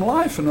wisdom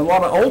life. And a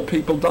lot of old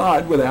people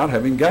died without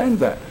having gained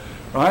that.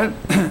 Right?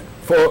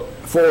 For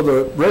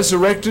the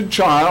resurrected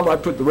child, I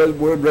put the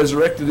word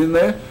resurrected in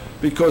there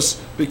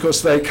because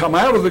they come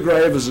out of the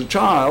grave as a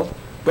child,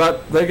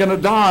 but they're going to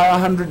die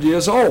 100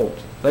 years old.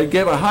 They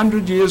get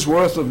 100 years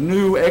worth of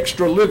new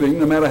extra living,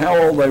 no matter how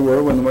old they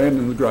were when they went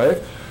in the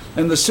grave.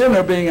 And the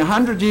sinner being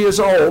 100 years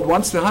old,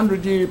 once the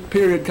 100-year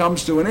period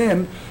comes to an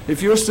end,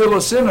 if you're still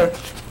a sinner,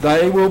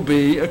 they will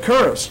be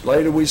accursed.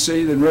 Later we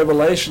see in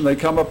Revelation they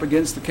come up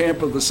against the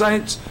camp of the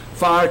saints.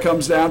 Fire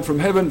comes down from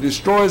heaven,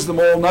 destroys them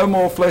all, no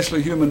more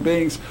fleshly human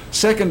beings,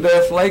 second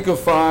death, lake of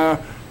fire,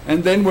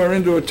 and then we're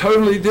into a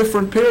totally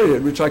different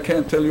period, which I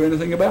can't tell you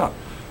anything about,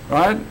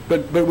 right?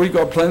 But we've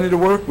got plenty to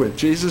work with.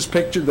 Jesus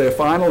pictured their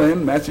final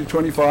end, Matthew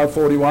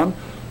 25:41.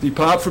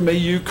 Depart from me,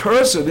 you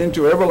cursed,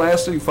 into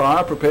everlasting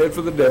fire prepared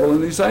for the devil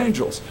and his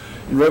angels.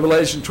 In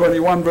Revelation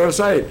 21, verse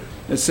 8,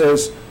 it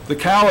says, the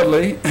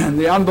cowardly and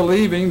the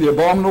unbelieving, the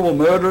abominable,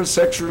 murderers,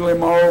 sexually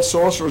immoral,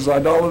 sorcerers,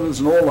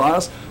 idolaters, and all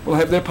liars will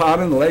have their part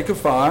in the lake of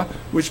fire,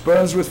 which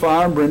burns with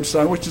fire and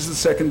brimstone, which is the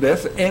second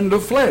death, the end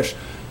of flesh.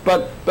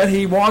 But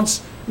he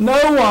wants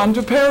no one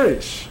to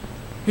perish.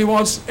 He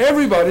wants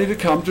everybody to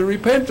come to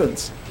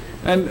repentance.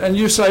 And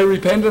you say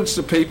repentance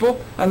to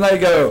people, and they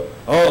go,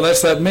 oh,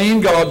 that's that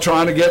mean God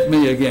trying to get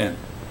me again.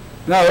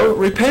 No,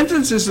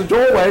 repentance is the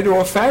doorway to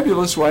a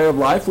fabulous way of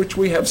life, which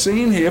we have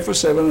seen here for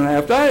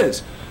 7.5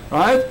 days.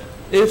 Right?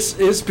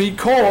 It's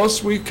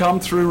because we've come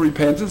through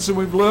repentance and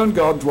we've learned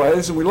God's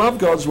ways and we love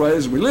God's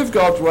ways and we live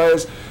God's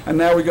ways, and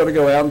now we've got to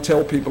go out and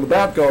tell people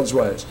about God's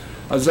ways.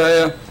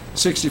 Isaiah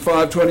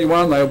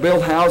 65:21, they'll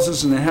build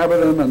houses and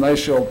inhabit them, and they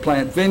shall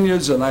plant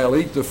vineyards and they'll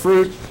eat the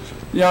fruit.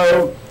 You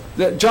know,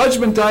 the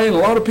Judgment Day in a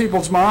lot of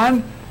people's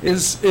mind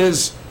is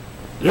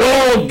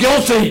you're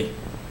guilty.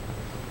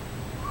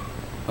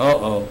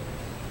 Uh-oh,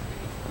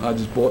 I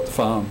just bought the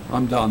farm,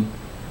 I'm done.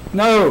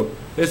 No.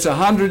 It's a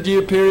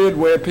 100-year period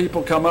where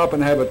people come up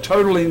and have a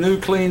totally new,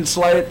 clean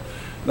slate.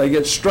 They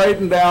get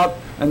straightened out,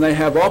 and they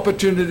have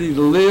opportunity to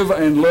live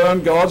and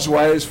learn God's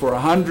ways for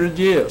 100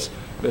 years.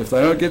 But if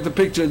they don't get the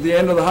picture at the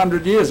end of the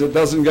 100 years, it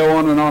doesn't go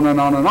on and on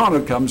and on and on.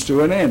 It comes to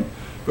an end.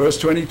 Verse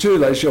 22,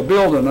 they shall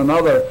build and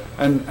not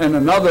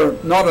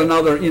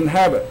another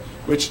inhabit,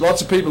 which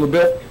lots of people have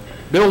built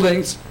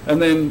buildings,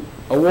 and then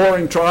a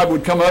warring tribe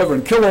would come over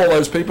and kill all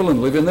those people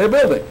and live in their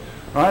building,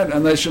 right?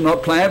 And they shall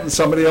not plant, and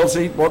somebody else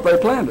eat what they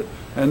planted.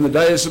 And the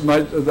days of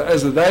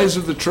as the days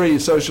of the tree,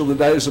 so shall the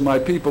days of my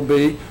people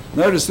be.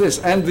 Notice this,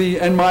 and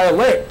my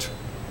elect.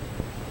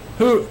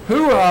 Who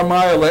are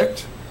my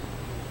elect?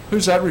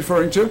 Who's that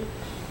referring to?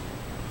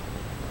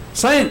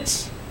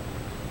 Saints,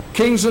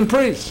 kings and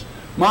priests.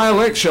 My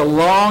elect shall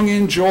long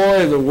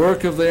enjoy the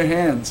work of their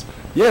hands.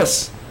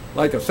 Yes,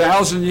 like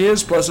 1,000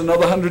 years plus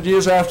another 100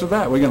 years after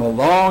that. We're going to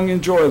long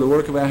enjoy the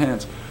work of our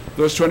hands.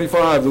 Verse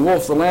 25, the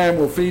wolf, the lamb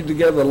will feed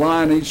together, the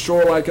lion eats straw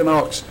like an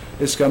ox.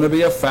 It's going to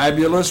be a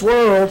fabulous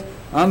world,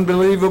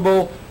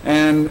 unbelievable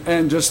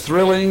and just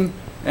thrilling.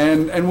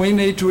 And we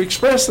need to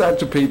express that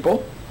to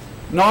people,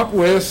 not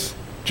with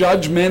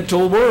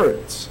judgmental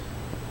words,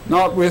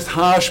 not with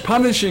harsh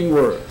punishing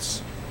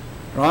words.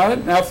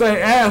 Right? Now if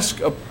they ask,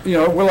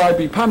 will I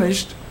be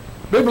punished?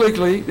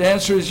 Biblically, the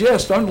answer is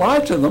yes. Don't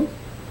lie to them.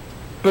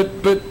 But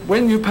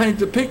when you paint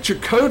the picture,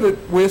 coat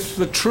it with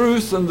the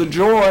truth and the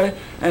joy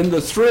and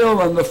the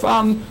thrill and the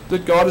fun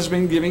that God has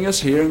been giving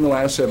us here in the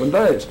last 7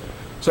 days.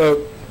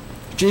 So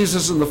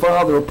Jesus and the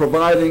Father are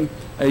providing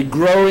a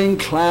growing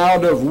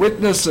cloud of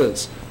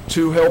witnesses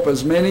to help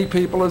as many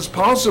people as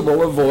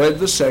possible avoid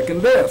the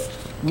second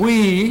death.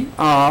 We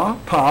are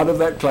part of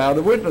that cloud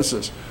of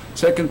witnesses.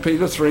 2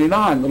 Peter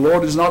 3:9, the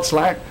Lord is not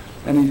slack,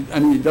 and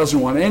he doesn't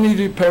want any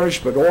to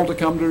perish, but all to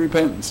come to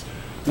repentance.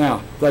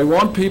 Now, they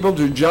want people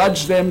to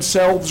judge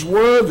themselves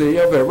worthy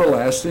of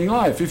everlasting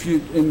life.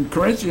 In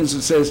Corinthians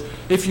it says,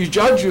 if you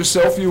judge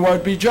yourself, you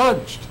won't be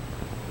judged.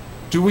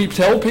 Do we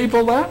tell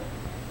people that?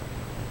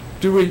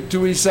 Do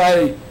we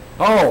say,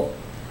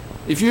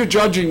 if you're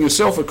judging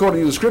yourself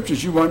according to the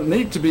Scriptures, you won't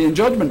need to be in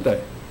Judgment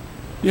Day.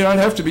 You don't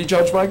have to be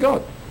judged by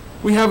God.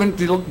 We haven't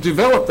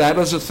developed that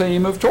as a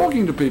theme of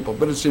talking to people,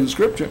 but it's in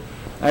Scripture.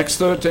 Acts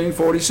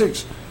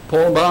 13:46.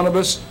 Paul and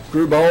Barnabas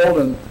grew bold,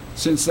 and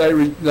since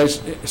they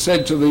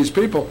said to these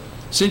people,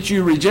 since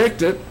you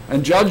reject it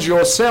and judge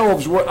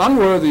yourselves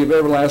unworthy of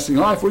everlasting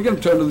life, we're going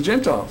to turn to the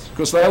Gentiles,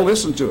 because they'll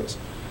listen to us.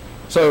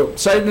 So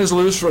Satan is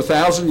loose for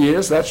 1,000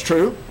 years, that's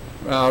true.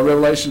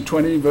 Revelation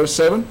 20, verse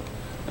 7.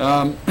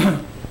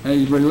 And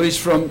he's released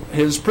from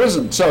his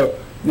prison. So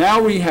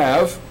now we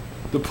have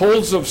the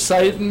pulls of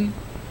Satan,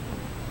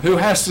 who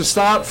has to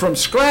start from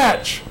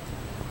scratch.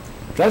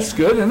 That's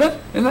good, isn't it?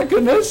 Isn't that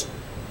good news?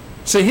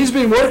 See, he's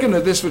been working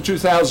at this for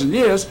 2,000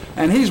 years,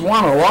 and he's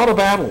won a lot of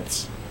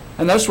battles.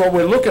 And that's what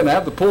we're looking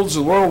at, the pulls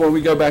of the world when we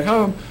go back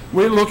home.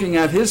 We're looking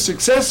at his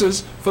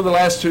successes for the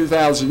last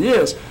 2,000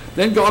 years.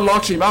 Then God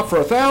locks him up for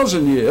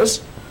 1,000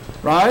 years,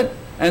 right?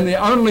 And the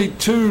only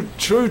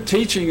true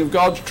teaching of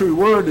God's true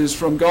word is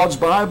from God's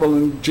Bible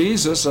and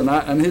Jesus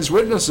and his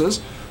witnesses.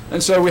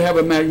 And so we have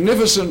a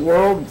magnificent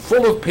world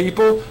full of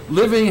people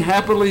living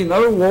happily,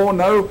 no war,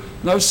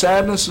 no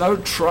sadness, no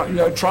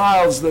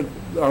trials that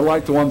are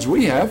like the ones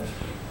we have.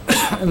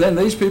 And then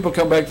these people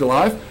come back to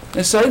life,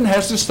 and Satan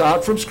has to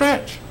start from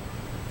scratch.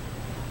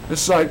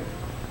 It's like,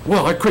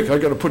 well, I got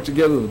to put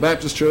together the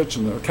Baptist church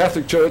and the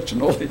Catholic church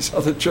and all these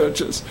other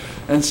churches.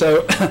 And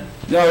so,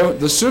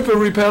 the super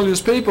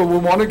rebellious people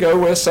will want to go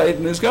where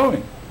Satan is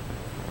going.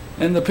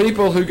 And the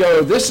people who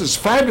go, this is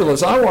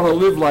fabulous, I want to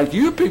live like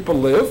you people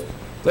live,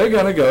 they're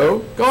going to go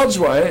God's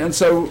way. And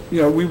so,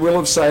 we will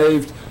have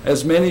saved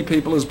as many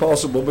people as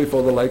possible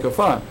before the lake of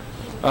fire.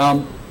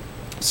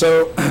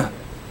 So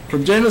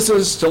from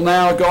Genesis till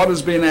now, God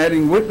has been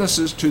adding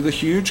witnesses to the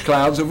huge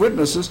clouds of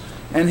witnesses,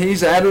 and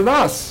he's added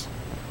us.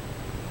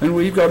 And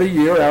we've got a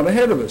year out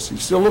ahead of us.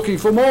 He's still looking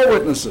for more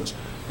witnesses.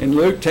 In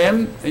Luke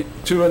 10,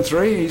 2 and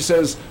 3, he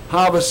says,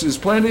 harvest is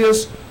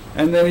plenteous,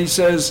 and then he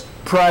says,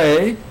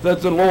 pray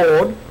that the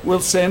Lord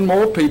will send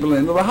more people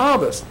into the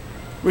harvest.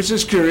 Which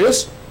is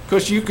curious,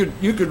 because you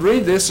could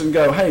read this and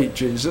go, hey,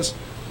 Jesus,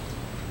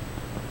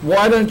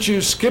 why don't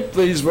you skip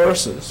these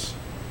verses?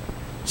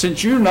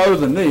 Since you know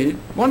the need,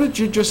 why don't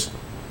you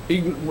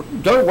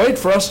don't wait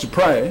for us to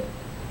pray,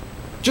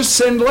 just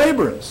send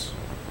laborers.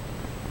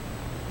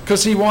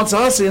 Because he wants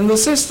us in the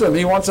system,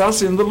 he wants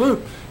us in the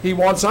loop. He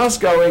wants us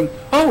going,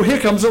 oh, here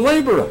comes a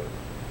laborer.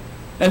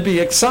 And be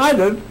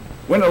excited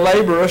when a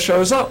laborer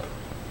shows up.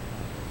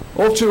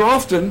 All too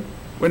often,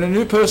 when a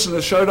new person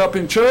has showed up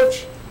in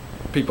church,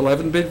 people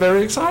haven't been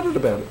very excited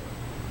about it.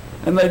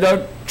 And they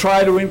don't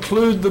try to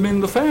include them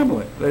in the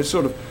family. They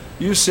sort of,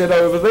 you sit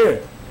over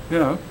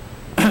there,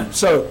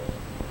 So,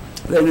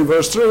 then in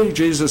verse 3,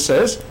 Jesus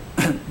says,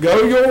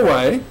 go your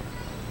way,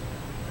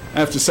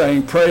 after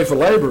saying, pray for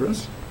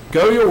laborers,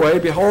 go your way,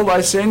 behold,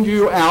 I send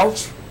you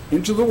out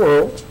into the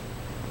world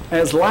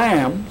as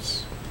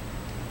lambs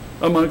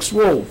amongst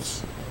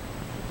wolves.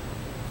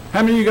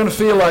 How many of you are going to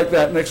feel like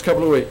that next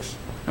couple of weeks?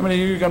 How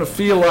many of you are going to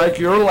feel like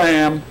you're a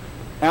lamb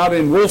out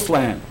in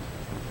wolfland?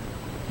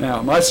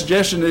 Now, my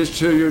suggestion is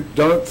to you,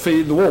 don't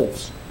feed the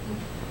wolves.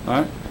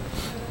 All right?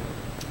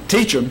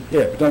 Teach them,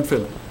 yeah, but don't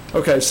feed them.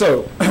 Okay,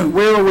 so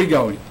where are we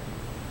going?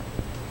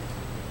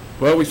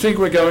 Well, we think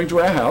we're going to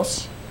our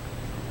house,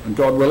 and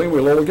God willing,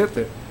 we'll all get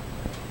there.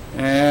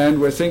 and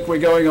we think we're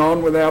going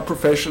on with our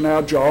profession,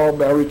 our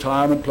job, our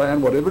retirement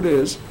plan, whatever it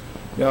is,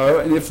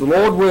 and if the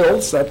Lord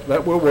wills,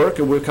 that will work,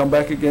 and we'll come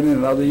back again in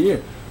another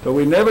year. But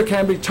we never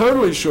can be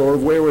totally sure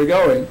of where we're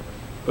going,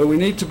 but we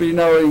need to be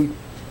knowing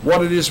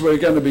what it is we're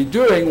going to be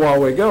doing while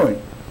we're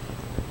going.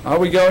 Are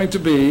we going to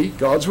be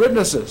God's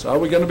witnesses? Are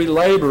we going to be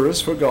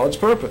laborers for God's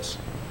purpose?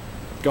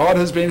 God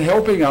has been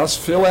helping us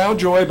fill our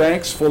joy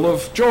banks full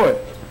of joy.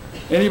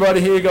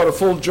 Anybody here got a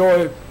full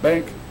joy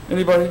bank?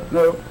 Anybody?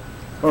 No?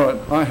 All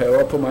right, I have.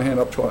 I'll put my hand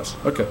up twice.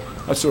 Okay,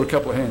 I saw a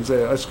couple of hands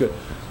there. That's good.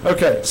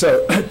 Okay,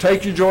 so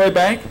take your joy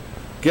bank.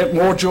 Get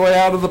more joy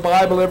out of the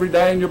Bible every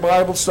day in your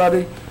Bible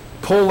study.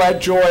 Pull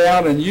that joy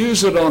out and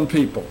use it on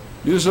people.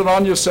 Use it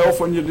on yourself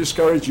when you're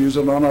discouraged. Use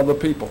it on other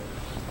people.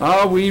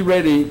 Are we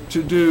ready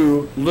to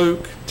do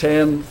Luke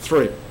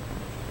 10:3,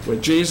 where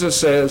Jesus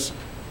says,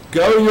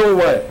 "Go your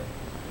way.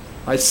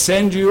 I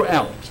send you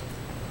out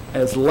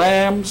as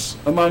lambs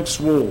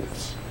amongst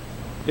wolves."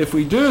 If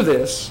we do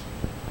this,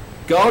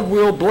 God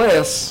will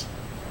bless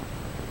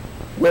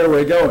where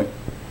we're going.